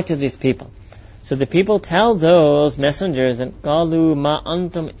reply to these people? So the people tell those messengers that قَالُوا مَا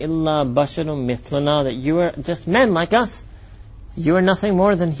أَنْتُمْ إِلَّا بَشَرٌ مِثْلُنَا, that you are just men like us. You are nothing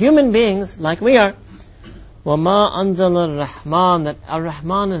more than human beings like we are. وَمَا أَنزَلَ الرَّحْمَنِ, that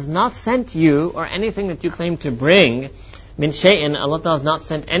Ar-Rahman has not sent you or anything that you claim to bring. Min shay'in, Allah Ta'ala has not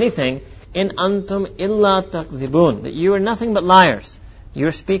sent anything. In antum illa takdhibun, that you are nothing but liars. You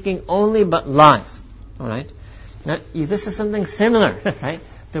are speaking only but lies. Alright? Now, this is something similar, right,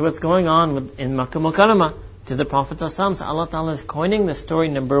 to what's going on in Makkah Mukarramah to the Prophet ﷺ. So Allah Ta'ala is coining the story,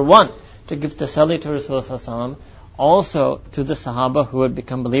 number one, to give tasalli to Rasulullah ﷺ, also to the Sahaba who had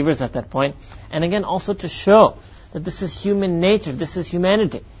become believers at that point, and again also to show that this is human nature, this is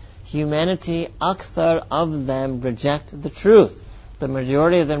humanity. Humanity, akthar of them reject the truth. The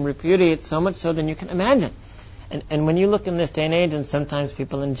majority of them repudiate, so much so than you can imagine. And when you look in this day and age, and sometimes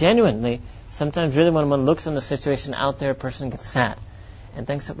people ingenuinely, sometimes really when one looks in the situation out there, a person gets sad and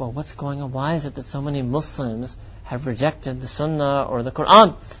thinks that, well, what's going on? Why is it that so many Muslims have rejected the Sunnah or the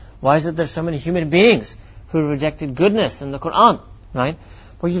Quran? Why is it there's so many human beings who rejected goodness in the Quran? Right?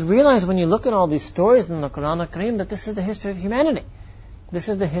 Well, you realize when you look at all these stories in the Quran al-Kareem that this is the history of humanity. This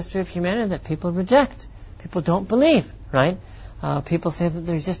is the history of humanity that people reject. People don't believe, right? People say that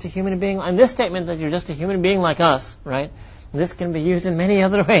there's just a human being, and this statement that you're just a human being like us, right? This can be used in many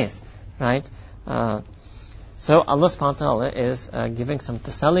other ways, right? So Allah subhanahu wa ta'ala is giving some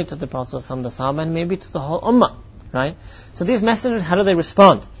tasalli to the Prophet ﷺ, the Sahaba, and maybe to the whole ummah, right? So these messengers, how do they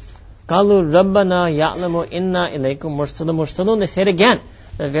respond? قَالُوا رَبَّنَا يَعْلَمُ إِنَّا إِلَيْكُمْ مُرْسَلُونَ. They say it again,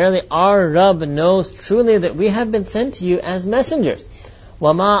 that verily our Rabb knows truly that we have been sent to you as messengers.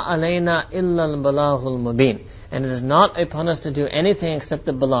 وَمَا عَلَيْنَا إِلَّا الْبَلَاغُ الْمُبِينَ. And it is not upon us to do anything except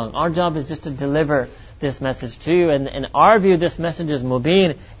the balag. Our job is just to deliver this message to you. And in our view, this message is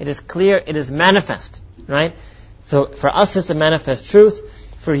mubin. It is clear. It is manifest. Right? So for us, it's a manifest truth.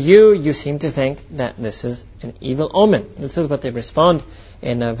 For you, you seem to think that this is an evil omen. This is what they respond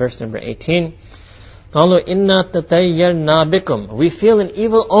in verse number 18. قَالُوا إِنَّا تَتَيَّرْنَا بِكُمْ. We feel an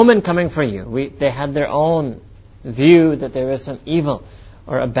evil omen coming for you. They had their own view that there is some evil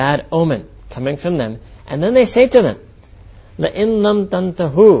or a bad omen coming from them. And then they say to them, لَإِن لَمْ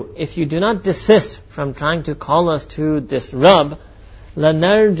تَنْتَهُ. If you do not desist from trying to call us to this Rabb,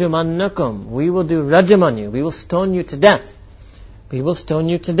 لَنَرْجُمَنَّكُمْ. We will do rajam on you. We will stone you to death. We will stone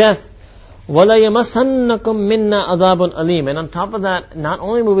you to death. وَلَيَمَسَنَّكُمْ مِنَّا عَذَابٌ أَلِيمٌ. And on top of that, not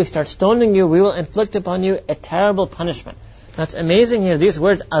only will we start stoning you, we will inflict upon you a terrible punishment. That's amazing here. These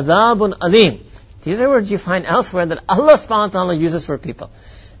words, عَذَابٌ أَلِيمٌ. These are words you find elsewhere that Allah subhanahu wa ta'ala uses for people.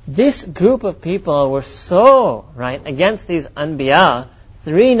 This group of people were so, right, against these anbiya,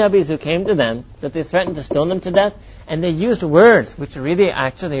 3 nabis who came to them, that they threatened to stone them to death, and they used words, which really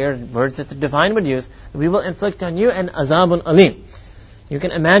actually are words that the divine would use. We will inflict on you an azabun alim. You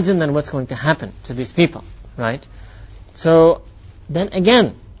can imagine then what's going to happen to these people, right? So, then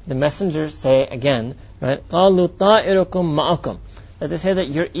again, the messengers say again, right, قَالُوا طَائِرُكُمْ مَعَكُمْ. That they say that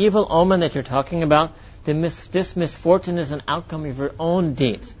your evil omen that you're talking about, this misfortune is an outcome of your own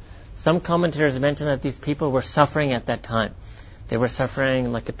deeds. Some commentators mention that these people were suffering at that time. They were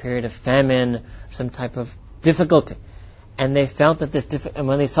suffering like a period of famine, some type of difficulty. And they felt that and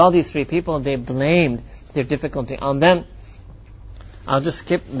when they saw these 3 people, they blamed their difficulty on them. I'll just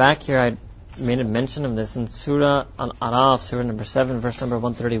skip back here. I made a mention of this in Surah Al-Araf, Surah number 7, verse number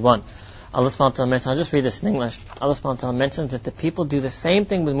 131. Allah subhanahu wa ta'ala mentions, I'll just read this in English. Allah subhanahu wa ta'ala mentions that the people do the same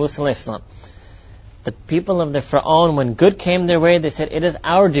thing with Musa alayhi salam. The people of the Fir'aun, when good came their way, they said, it is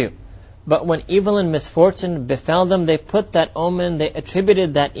our due. But when evil and misfortune befell them, they put that omen, they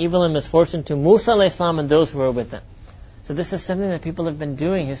attributed that evil and misfortune to Musa alayhi salam and those who were with them. So this is something that people have been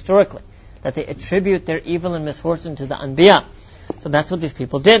doing historically, that they attribute their evil and misfortune to the Anbiya. So that's what these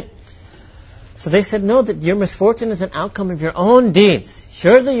people did. So they said, no, that your misfortune is an outcome of your own deeds.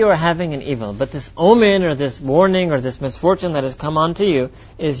 Surely you are having an evil, but this omen or this warning or this misfortune that has come onto you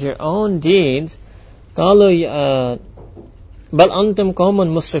is your own deeds. قَالُوا بَلْ أَنْتُمْ قَوْمٌ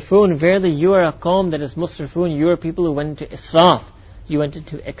مُسْرِفُونَ. Verily you are a qawm that is musrifun. You are people who went into israf. You went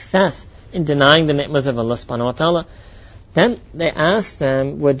into excess in denying the ni'mas of Allah subhanahu wa ta'ala. Then they asked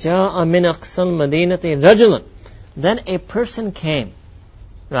them, وَجَاءَ مِنْ أَقْصَى الْمَدِينَةِ رَجُلٌ. Then a person came,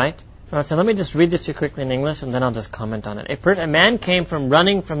 right? So let me just read this to you quickly in English and then I'll just comment on it. A man came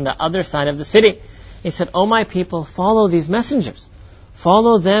running from the other side of the city. He said, O my people, follow these messengers.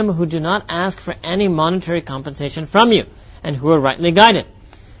 Follow them who do not ask for any monetary compensation from you and who are rightly guided.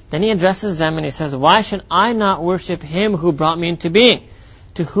 Then he addresses them and he says, why should I not worship him who brought me into being,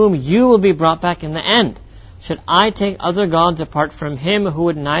 to whom you will be brought back in the end? Should I take other gods apart from him who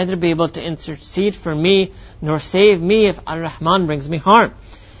would neither be able to intercede for me nor save me if Ar-Rahman brings me harm?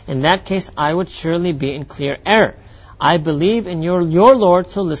 In that case, I would surely be in clear error. I believe in your Lord,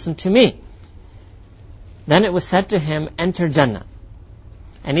 so listen to me. Then it was said to him, enter Jannah.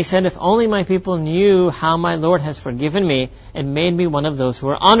 And he said, if only my people knew how my Lord has forgiven me and made me one of those who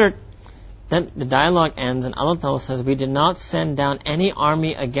are honored. Then the dialogue ends and Allah Ta'ala says, we did not send down any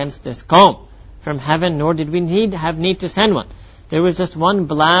army against this qawm from heaven, nor did we have need to send one. There was just one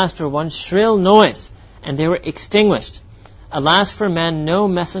blast or one shrill noise, and they were extinguished. Alas for men, no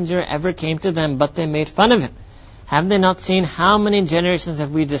messenger ever came to them, but they made fun of him. Have they not seen how many generations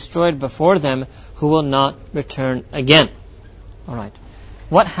have we destroyed before them who will not return again? Alright.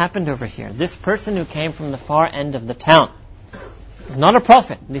 What happened over here? This person who came from the far end of the town is not a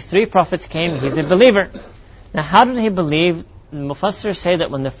prophet. These 3 prophets came, he's a believer. Now how did he believe? The Mufassirs say that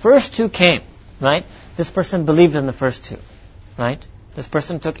when the first 2 came, right, this person believed in the first 2, right? This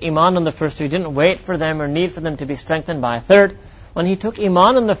person took Iman on the first 2. He didn't wait for them or need for them to be strengthened by a third. When he took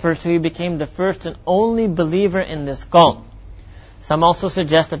Iman on the first 2, he became the first and only believer in this qawm. Some also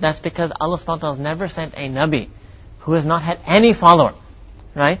suggest that that's because Allah subhanahu wa ta'ala has never sent a Nabi who has not had any follower,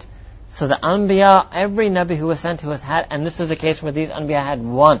 right? So the Anbiya, every Nabi who was sent who has had, and this is the case where these Anbiya had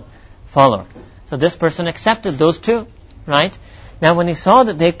 1 follower. So this person accepted those 2, right? Now when he saw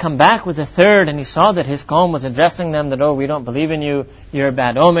that they'd come back with a third, and he saw that his qawm was addressing them that, oh, we don't believe in you, you're a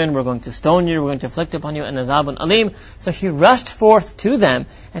bad omen, we're going to stone you, we're going to inflict upon you an azabun alim. So he rushed forth to them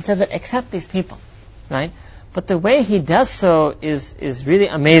and said that accept these people, right? But the way he does so is really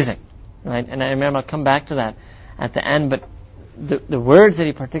amazing, right? And I remember I'll come back to that at the end, but the words that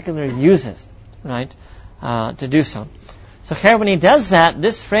he particularly uses, right, to do so. So here when he does that,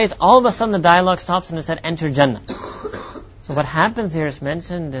 this phrase, all of a sudden the dialogue stops and it said, enter Jannah. So what happens here is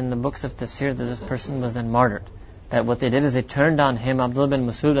mentioned in the books of tafsir that this person was then martyred. That what they did is they turned on him. Abdullah bin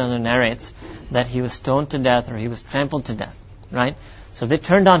Masud narrates that he was stoned to death or he was trampled to death, right? So they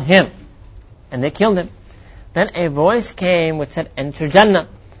turned on him and they killed him. Then a voice came which said, enter Jannah.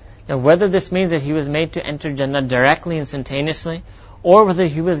 Now whether this means that he was made to enter Jannah directly, instantaneously, or whether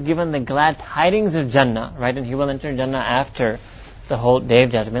he was given the glad tidings of Jannah, right? And he will enter Jannah after the whole day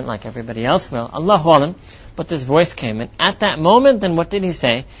of judgment like everybody else will. Allahu Alam. But this voice came, and at that moment, then what did he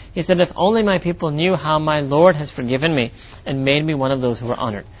say? He said, if only my people knew how my Lord has forgiven me and made me one of those who are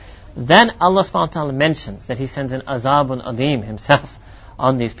honored. Then Allah subhanahu wa ta'ala mentions that he sends an azabun adim himself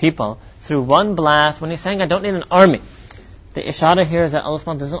on these people through one blast. When he's saying, I don't need an army, the ishara here is that Allah subhanahu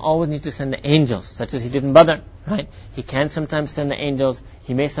wa ta'ala doesn't always need to send the angels, such as he did in Badr, right? He can sometimes send the angels,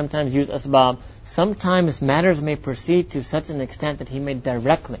 he may sometimes use asbab. Sometimes matters may proceed to such an extent that he may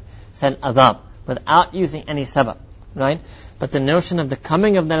directly send azab, without using any sabab, right? But the notion of the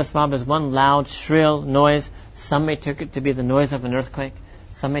coming of that asbab is one loud, shrill noise. Some may take it to be the noise of an earthquake.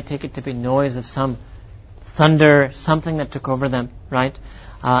 Some may take it to be noise of some thunder, something that took over them, right?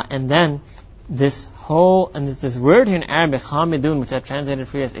 And then this word here in Arabic, khamidun, which I've translated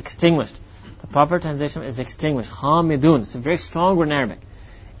for you as extinguished. The proper translation is extinguished. Khamidun. It's a very strong word in Arabic.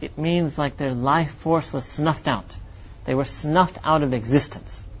 It means like their life force was snuffed out. They were snuffed out of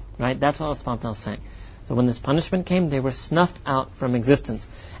existence. Right? That's what Allah subhanahu wa ta'ala is saying. So when this punishment came, they were snuffed out from existence.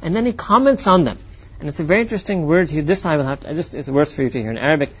 And then he comments on them. And it's a very interesting word. This I will have to, this is words for you to hear in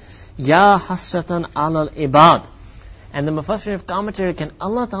Arabic. Ya hasratan alal ibad. And the Mufassir of commentary, can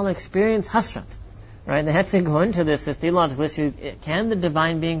Allah ta'ala experience hasrat? Right? They had to go into this theological issue. Can the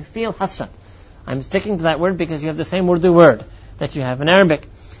divine being feel hasrat? I'm sticking to that word because you have the same Urdu word that you have in Arabic.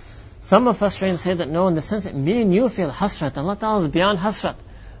 Some Mufassirin say that no, in the sense that me and you feel hasrat. Allah ta'ala is beyond hasrat.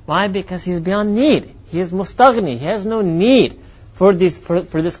 Why? Because He's beyond need. He is mustaghni. He has no need for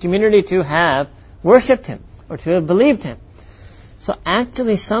this community to have worshipped Him or to have believed Him. So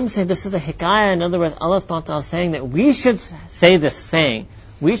actually some say this is a hikayah. In other words, Allah subhanahu wa ta'ala is saying that we should say this saying.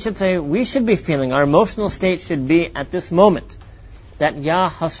 We should be feeling, our emotional state should be at this moment, that Ya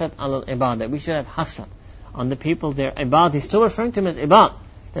hasrat alal ibad, that we should have hasrat on the people, their ibad. He's still referring to them as ibad.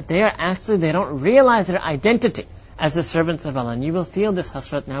 That they don't realize their identity as the servants of Allah. And you will feel this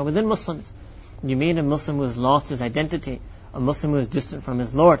hasrat now within Muslims. You meet a Muslim who has lost his identity, a Muslim who is distant from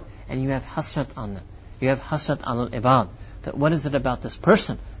his Lord, and you have hasrat on them. You have hasrat alal ibad. That what is it about this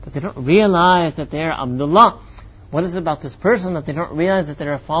person that they don't realize that they are Abdullah? What is it about this person that they don't realize that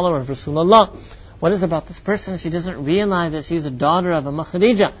they're a follower of Rasulullah? What is it about this person? She doesn't realize that she's a daughter of Umm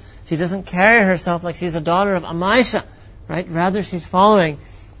Khadija. She doesn't carry herself like she's a daughter of Aisha, right? Rather, she's following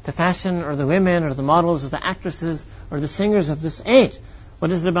the fashion or the women or the models or the actresses or the singers of this age.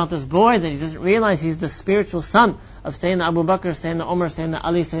 What is it about this boy that he doesn't realize he's the spiritual son of Sayyidina Abu Bakr, Sayyidina Umar, Sayyidina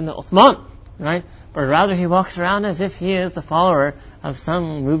Ali, Sayyidina Uthman, right? But rather he walks around as if he is the follower of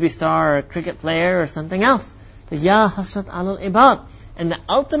some movie star or cricket player or something else. The Ya hasrat alal ibad. And the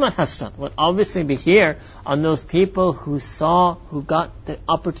ultimate hasrat would obviously be here on those people who got the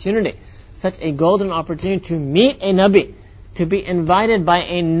opportunity such a golden opportunity to meet a Nabi, to be invited by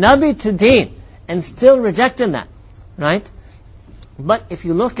a Nabi to Deen, and still rejected that, right? But if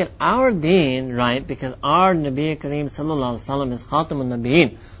you look at our Deen, right, because our Nabi Kareem sallallahu alaihi wasallam is Khatamun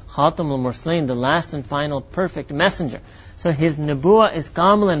Nabiyyin, Khatamul Mursaleen, the last and final perfect messenger. So his Nubuwah is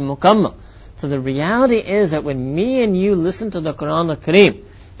Kamil and Mukammal. So the reality is that when me and you listen to the Quran al-Kareem,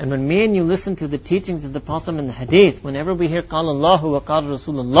 and when me and you listen to the teachings of the Prophet and the Hadith, whenever we hear Qala Allahu wa Qala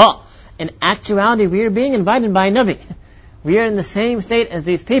Rasulullah, in actuality we are being invited by a Nabi. We are in the same state as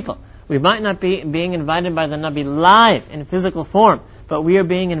these people. We might not be being invited by the Nabi live in physical form, but we are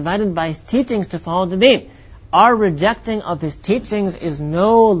being invited by his teachings to follow the Deen. Our rejecting of his teachings is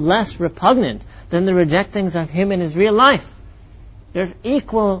no less repugnant than the rejectings of him in his real life. There's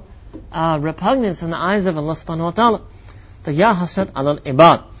equal repugnance in the eyes of Allah subhanahu wa ta'ala. So, Ya Hasrat alal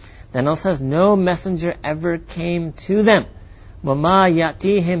ibad. Then Allah says, no messenger ever came to them. وَمَا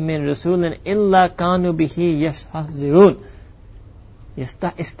يَأْتِيهِمْ مِنْ رَسُولٍ إِلَّا كَانُوا بِهِ يَشْهَزِئُونَ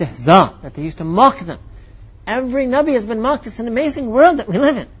Istihza, that they used to mock them. Every Nabi has been mocked. It's an amazing world that we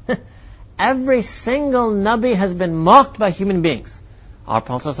live in. Every single Nabi has been mocked by human beings. Our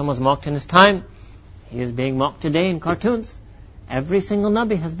Prophet was mocked in his time. He is being mocked today in cartoons. Every single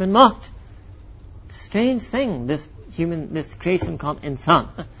Nabi has been mocked. Strange thing, this creation called insan.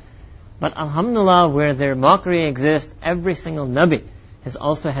 But alhamdulillah, where their mockery exists, every single Nabi has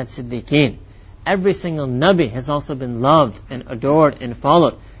also had Siddiqeen. Every single Nabi has also been loved and adored and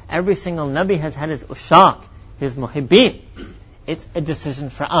followed. Every single Nabi has had his ushaq, his muhibbeen. It's a decision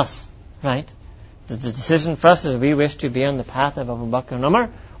for us, right? The decision for us is, we wish to be on the path of Abu Bakr and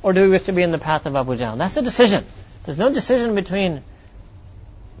Umar, or do we wish to be on the path of Abu Jahl? That's a decision. There's no decision between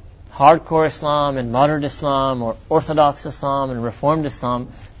hardcore Islam and moderate Islam, or orthodox Islam and reformed Islam.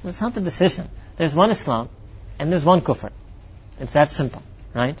 That's not the decision. There's one Islam and there's one kufr. It's that simple,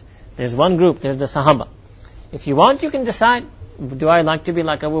 right? There's one group, there's the Sahaba. If you want, you can decide, do I like to be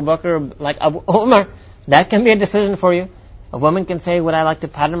like Abu Bakr or like Abu Umar? That can be a decision for you. A woman can say, would I like to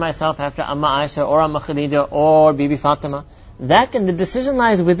pattern myself after Amma Aisha or Amma Khadija or Bibi Fatima? The decision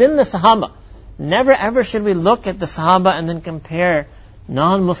lies within the Sahaba. Never ever should we look at the Sahaba and then compare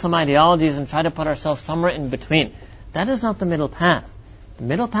non-Muslim ideologies and try to put ourselves somewhere in between. That is not the middle path. The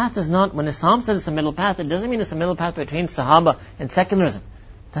middle path is not, when Islam says it's a middle path, it doesn't mean it's a middle path between Sahaba and secularism.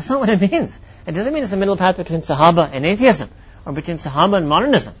 That's not what it means. It doesn't mean it's a middle path between Sahaba and atheism, or between Sahaba and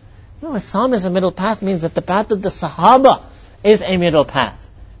modernism. No, Islam is a middle path means that the path of the Sahaba is a middle path.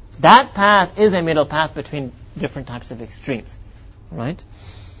 That path is a middle path between different types of extremes. Right?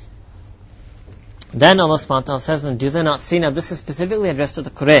 Then Allah subhanahu wa ta'ala says, do they not see, now this is specifically addressed to the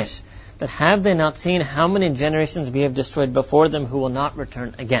Quraysh, that have they not seen how many generations we have destroyed before them who will not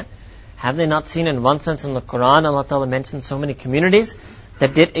return again? Have they not seen, in one sense in the Quran, Allah ta'ala mentions so many communities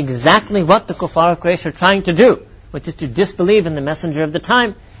that did exactly what the Kuffar of Quraysh are trying to do, which is to disbelieve in the messenger of the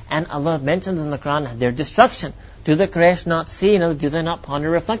time. And Allah mentions in the Quran their destruction. Do the Quraysh not see, do they not ponder,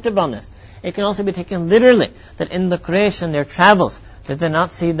 reflect upon this? It can also be taken literally, that in the Quraysh and their travels, did they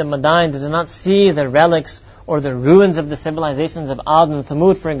not see the Madain, did they not see the relics or the ruins of the civilizations of Ad and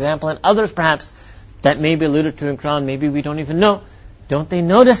Thamud, for example, and others perhaps that may be alluded to in Quran, maybe we don't even know. Don't they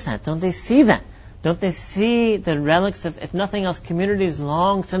notice that? Don't they see that? Don't they see the relics of, if nothing else, communities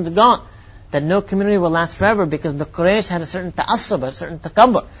long since gone? That no community will last forever, because the Quraysh had a certain ta'assub, a certain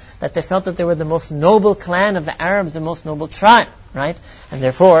takabbur, that they felt that they were the most noble clan of the Arabs, the most noble tribe, right? And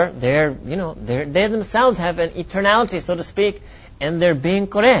therefore, they themselves have an eternality, so to speak, and they're being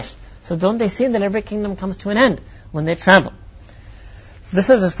Quraysh. So don't they see that every kingdom comes to an end when they travel? This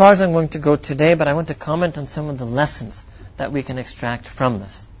is as far as I'm going to go today, but I want to comment on some of the lessons that we can extract from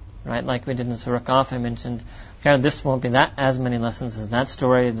this. Right, like we did in Surah Qaf, I mentioned, this won't be that as many lessons as that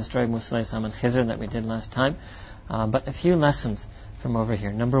story, the story of Musa alayhi salam and Khizr that we did last time, but a few lessons from over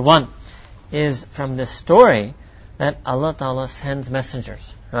here. Number one is from this story that Allah Ta'ala sends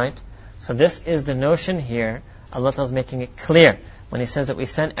messengers, right? So this is the notion here. Allah Ta'ala is making it clear when He says that we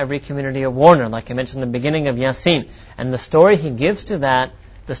sent every community a warner, like I mentioned in the beginning of Yasin. And the story He gives to that,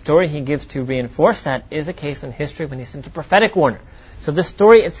 the story He gives to reinforce that, is a case in history when He sent a prophetic warner. So this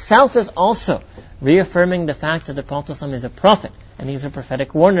story itself is also reaffirming the fact that the Prophet ﷺ is a prophet and he's a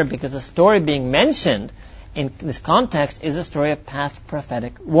prophetic warner, because the story being mentioned in this context is a story of past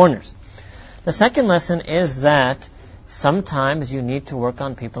prophetic warners. The second lesson is that sometimes you need to work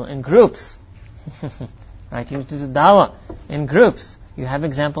on people in groups. Right? You need to do dawah in groups. You have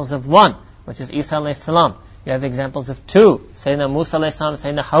examples of one, which is Isa alayhi salam. You have examples of two, Sayyidina Musa alayhi salam,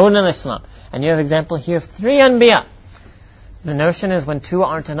 Sayyidina Harun alayhi salam. And you have example here of 3 Anbiya. The notion is when 2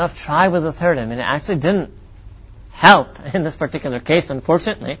 aren't enough, try with a third. I mean, it actually didn't help in this particular case,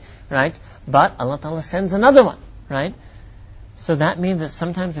 unfortunately, right? But Allah Ta'ala sends another one, right? So that means that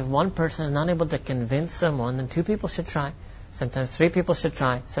sometimes if one person is not able to convince someone, then two people should try. Sometimes three people should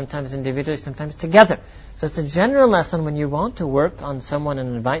try. Sometimes individually, sometimes together. So it's a general lesson when you want to work on someone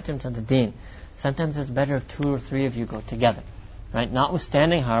and invite them to the deen. Sometimes it's better if two or three of you go together, right?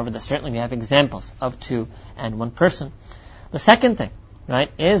 Notwithstanding, however, that certainly we have examples of two and one person. The second thing, right,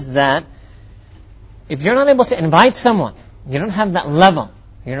 is that if you're not able to invite someone, you don't have that level,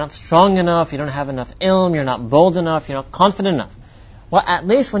 you're not strong enough, you don't have enough ilm, you're not bold enough, you're not confident enough. Well, at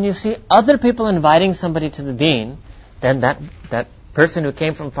least when you see other people inviting somebody to the deen, then that person who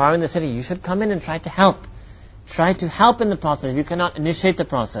came from far in the city, you should come in and try to help. Try to help in the process. If you cannot initiate the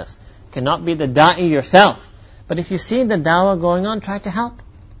process, you cannot be the da'i yourself. But if you see the dawah going on, try to help,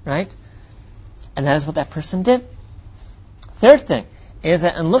 right? And that is what that person did. Third thing is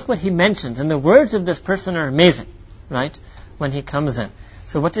that, and look what he mentions, and the words of this person are amazing, right? When he comes in.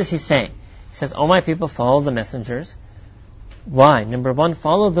 So what does he say? He says, "O my people, follow the messengers." Why? Number one,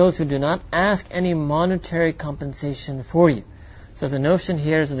 follow those who do not ask any monetary compensation for you. So the notion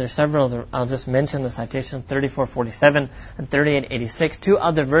here is that there are several. I'll just mention the citation 3447 and 3886. Two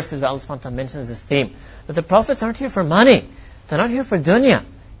other verses where Allah subhanahu wa ta'ala mentions this theme. But the prophets aren't here for money. They're not here for dunya.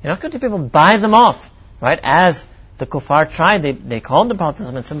 You're not going to people buy them off, right? As the kuffar tried, they called the Prophet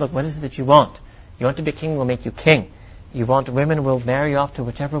and said, "Look, what is it that you want? You want to be king, we'll make you king. You want women, we'll marry you off to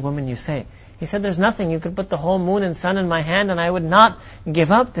whichever woman you say." He said, "There's nothing. You could put the whole moon and sun in my hand and I would not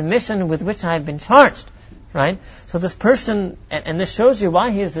give up the mission with which I have been charged." Right? So this person, and this shows you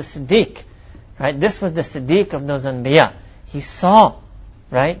why he is a Siddiq. Right? This was the Siddiq of those Anbiya. He saw,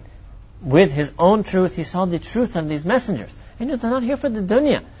 right, with his own truth, he saw the truth of these messengers. And they're not here for the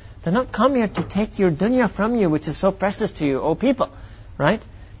dunya. They're not come here to take your dunya from you, which is so precious to you, O people. Right?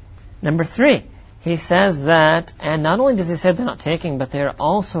 Number 3, he says that, and not only does he say they're not taking, but they are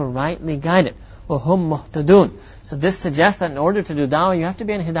also rightly guided. وَهُمْ مُهْتَدُونَ. So this suggests that in order to do da'wah, you have to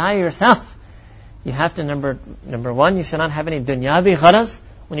be in hidayah yourself. You have to, number 1, you should not have any dunyavi gharaz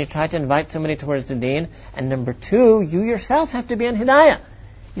when you try to invite somebody towards the deen. And number 2, you yourself have to be in hidayah.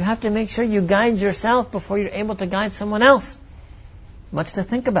 You have to make sure you guide yourself before you're able to guide someone else. Much to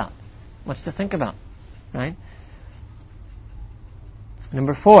think about. Much to think about. Right?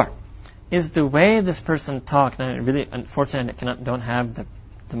 Number 4 is the way this person talked. And I really, unfortunately, I don't have the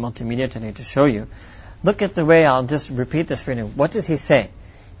multimedia today to show you. Look at the way, I'll just repeat this for you. What does he say?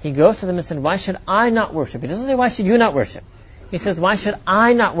 He goes to them and said, "Why should I not worship?" He doesn't say, "Why should you not worship?" He says, "Why should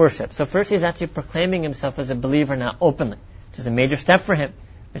I not worship?" So first he's actually proclaiming himself as a believer now openly, which is a major step for him,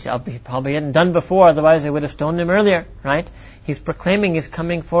 which he probably hadn't done before, otherwise they would have stoned him earlier, right? He's proclaiming, he's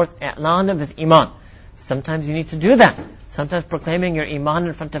coming forth i'lan of his iman. Sometimes you need to do that. Sometimes proclaiming your iman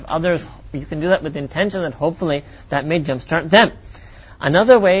in front of others, you can do that with the intention that hopefully that may jumpstart them.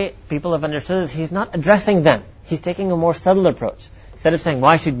 Another way people have understood is he's not addressing them. He's taking a more subtle approach. Instead of saying,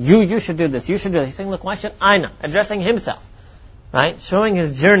 "Why should you should do this, you should do this," he's saying, "Look, why should I not?" Addressing himself, right? Showing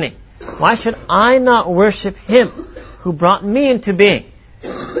his journey. Why should I not worship him who brought me into being?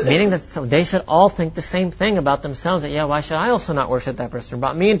 Meaning that so they should all think the same thing about themselves, that, why should I also not worship that person who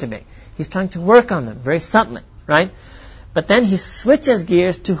brought me into being? He's trying to work on them very subtly, right? But then he switches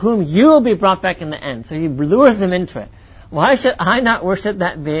gears to whom you will be brought back in the end. So he lures them into it. Why should I not worship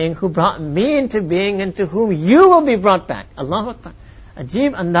that being who brought me into being and to whom you will be brought back? Allahu Akbar.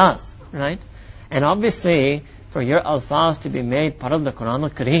 Ajib andaz, right? And obviously, for your alfaz to be made part of the Quran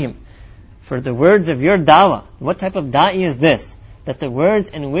al-Kareem, for the words of your da'wah, what type of da'i is this? That the words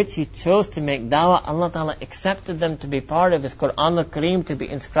in which he chose to make da'wah, Allah Ta'ala accepted them to be part of his Quran al-Kareem, to be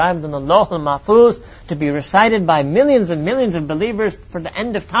inscribed on the Lawh al-Mahfuz, to be recited by millions and millions of believers for the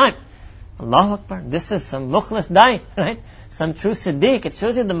end of time. Allahu Akbar. This is some mukhlas da'i, right? Some true siddiq. It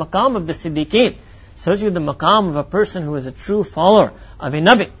shows you the maqam of the siddiqeen. Shows you the maqam of a person who is a true follower of a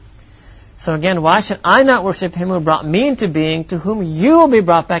nabi. So again, why should I not worship him who brought me into being, to whom you will be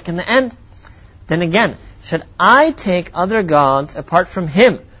brought back in the end? Then again, should I take other gods apart from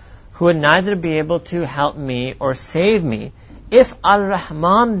him, who would neither be able to help me or save me, if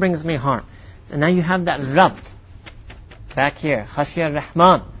Ar-Rahman brings me harm? So now you have that rabt back here, Khashya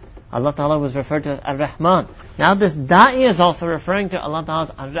Ar-Rahman. Allah Ta'ala was referred to as Ar-Rahman. Now this da'i is also referring to Allah Ta'ala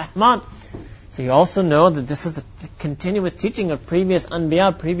as Ar-Rahman. So you also know that this is a continuous teaching of previous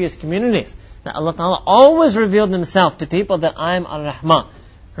anbiya, previous communities, that Allah Ta'ala always revealed himself to people that I am Ar-Rahman,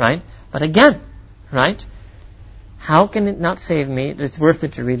 right? But again, right, how can it not save me? It's worth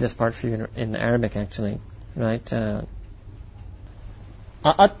it to read this part for you in Arabic actually, right? أَأَتَّخِذُ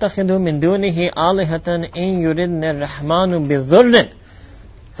مِن دُونِهِ آلِهَةً إِن يُرِدْنِ الرَّحْمَنُ بِضُرٍّ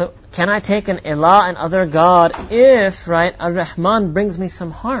So can I take an ilah, an other God, if, right, Ar-Rahman brings me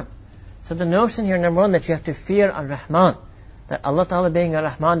some harm? So the notion here, number one, that you have to fear Ar-Rahman. That Allah Ta'ala being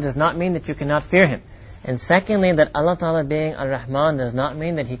Ar-Rahman does not mean that you cannot fear Him. And secondly, that Allah Ta'ala being Ar-Rahman does not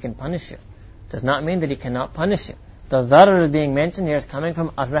mean that He can punish you. Does not mean that He cannot punish you. The darar being mentioned here is coming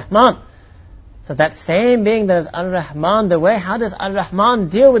from Ar-Rahman. So that same being that is Ar-Rahman, how does Ar-Rahman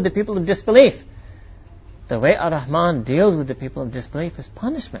deal with the people of disbelief? The way Ar-Rahman deals with the people of disbelief is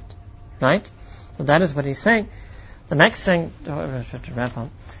punishment. Right? So that is what he's saying. The next thing, to wrap up,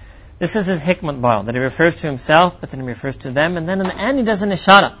 this is his hikmat bar, that he refers to himself, but then he refers to them, and then in the end he does an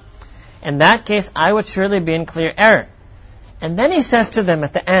ishara. In that case, I would surely be in clear error. And then he says to them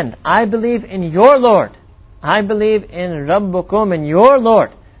at the end, I believe in your Lord. I believe in Rabbukum, in your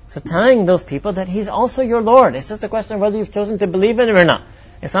Lord. So telling those people that He's also your Lord. It's just a question of whether you've chosen to believe in Him or not.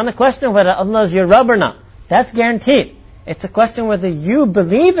 It's not a question of whether Allah is your Rabb or not. That's guaranteed. It's a question whether you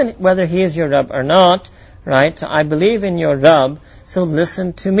believe in whether He is your Rabb or not. Right? So I believe in your Rabb, so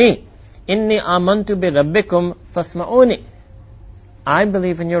listen to me. Inni amantu bi rabbikum fasma'uni. I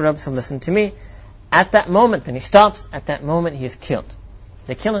believe in your Rabb, so listen to me. At that moment, then he stops. At that moment, he is killed.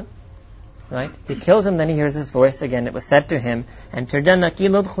 They kill him. Right? He kills him, then he hears his voice again. It was said to him, Enter Jannah,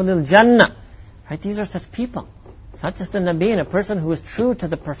 qila udkhulil Jannah. Right? These are such people. It's not just a Nabi, a person who is true to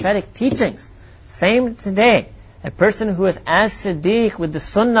the prophetic teachings. Same today. A person who is as Siddiq with the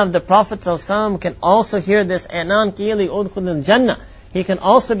Sunnah of the Prophet ﷺ can also hear this, Anan qili udkhulil Jannah. He can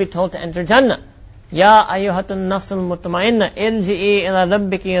also be told to enter Jannah. Ya ayyuhatun nafsul mutma'inna, ilji'i ila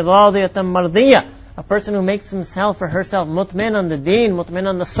rabbiki radiyatan mardiyah. A person who makes himself or herself mutmain on the deen, mutmain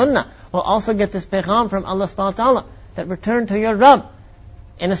on the sunnah, will also get this pagham from Allah subhanahu wa ta'ala, that return to your Rabb,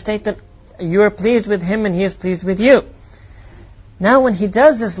 in a state that you are pleased with Him and He is pleased with you. Now when he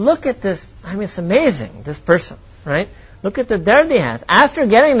does this, look at this, it's amazing, this person, right? Look at the dard he has. After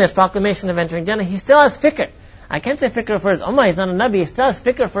getting this proclamation of entering Jannah, he still has fikr. I can't say fikr for his ummah, he's not a Nabi, he still has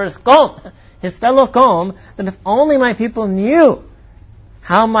fikr for his qawm, his fellow qawm, that if only my people knew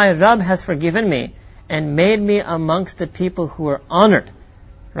how my Rabb has forgiven me, and made me amongst the people who are honored.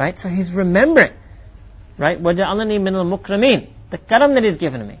 Right? So he's remembering. Right? وَجَعَلَنِي مِنَ الْمُكْرَمِينَ. The karam that He's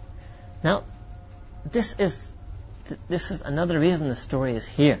given me. Now, this is another reason the story is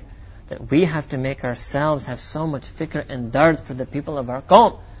here. That we have to make ourselves have so much fikr and dard for the people of our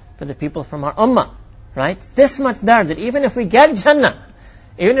qawm, for the people from our ummah. Right? This much dard, that even if we get Jannah,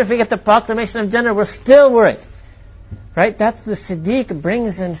 even if we get the proclamation of Jannah, we're still worried. Right? That's the Siddiq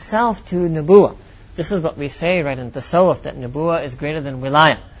brings himself to Nubuwah. This is what we say, right, in Tasawwuf, that Nubuwah is greater than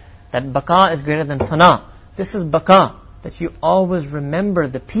Wilayah, that Baqa is greater than Fana. This is Baqa, that you always remember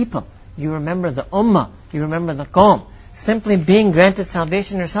the people, you remember the Ummah, you remember the Qawm. Simply being granted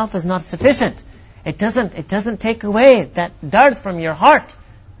salvation yourself is not sufficient. It doesn't take away that dard from your heart,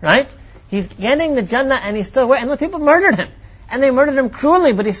 right? He's getting the Jannah and he's still waiting. And the people murdered him. And they murdered him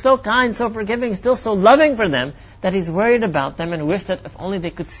cruelly, but he's so kind, so forgiving, still so loving for them, that he's worried about them and wished that if only they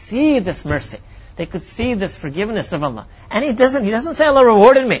could see this mercy. They could see this forgiveness of Allah. And he doesn't say Allah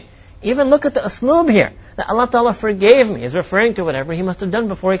rewarded me. Even look at the usloob here, that Allah Ta'ala forgave me. He's referring to whatever he must have done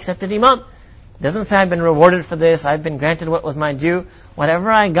before he accepted Iman. Doesn't say I've been rewarded for this, I've been granted what was my due. Whatever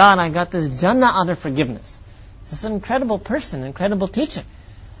I got this Jannah out of forgiveness. This is an incredible person, incredible teaching.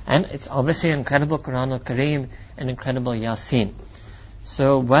 And it's obviously an incredible Quran al-Kareem, an incredible Yasin.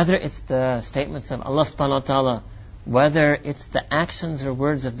 So whether it's the statements of Allah subhanahu wa ta'ala, whether it's the actions or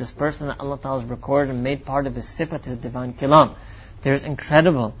words of this person that Allah Ta'ala has recorded and made part of His sifat, His divine kalam, there's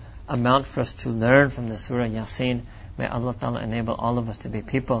incredible amount for us to learn from the Surah Yasin. May Allah Ta'ala enable all of us to be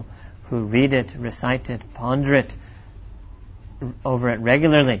people who read it, recite it, ponder it, over it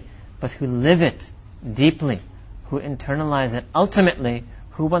regularly, but who live it deeply, who internalize it ultimately,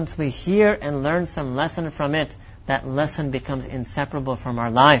 who once we hear and learn some lesson from it, that lesson becomes inseparable from our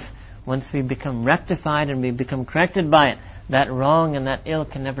life. Once we become rectified and we become corrected by it, that wrong and that ill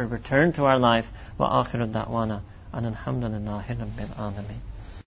can never return to our life. Wa akhiru da'wana an alhamdulillahi rabbil alamin.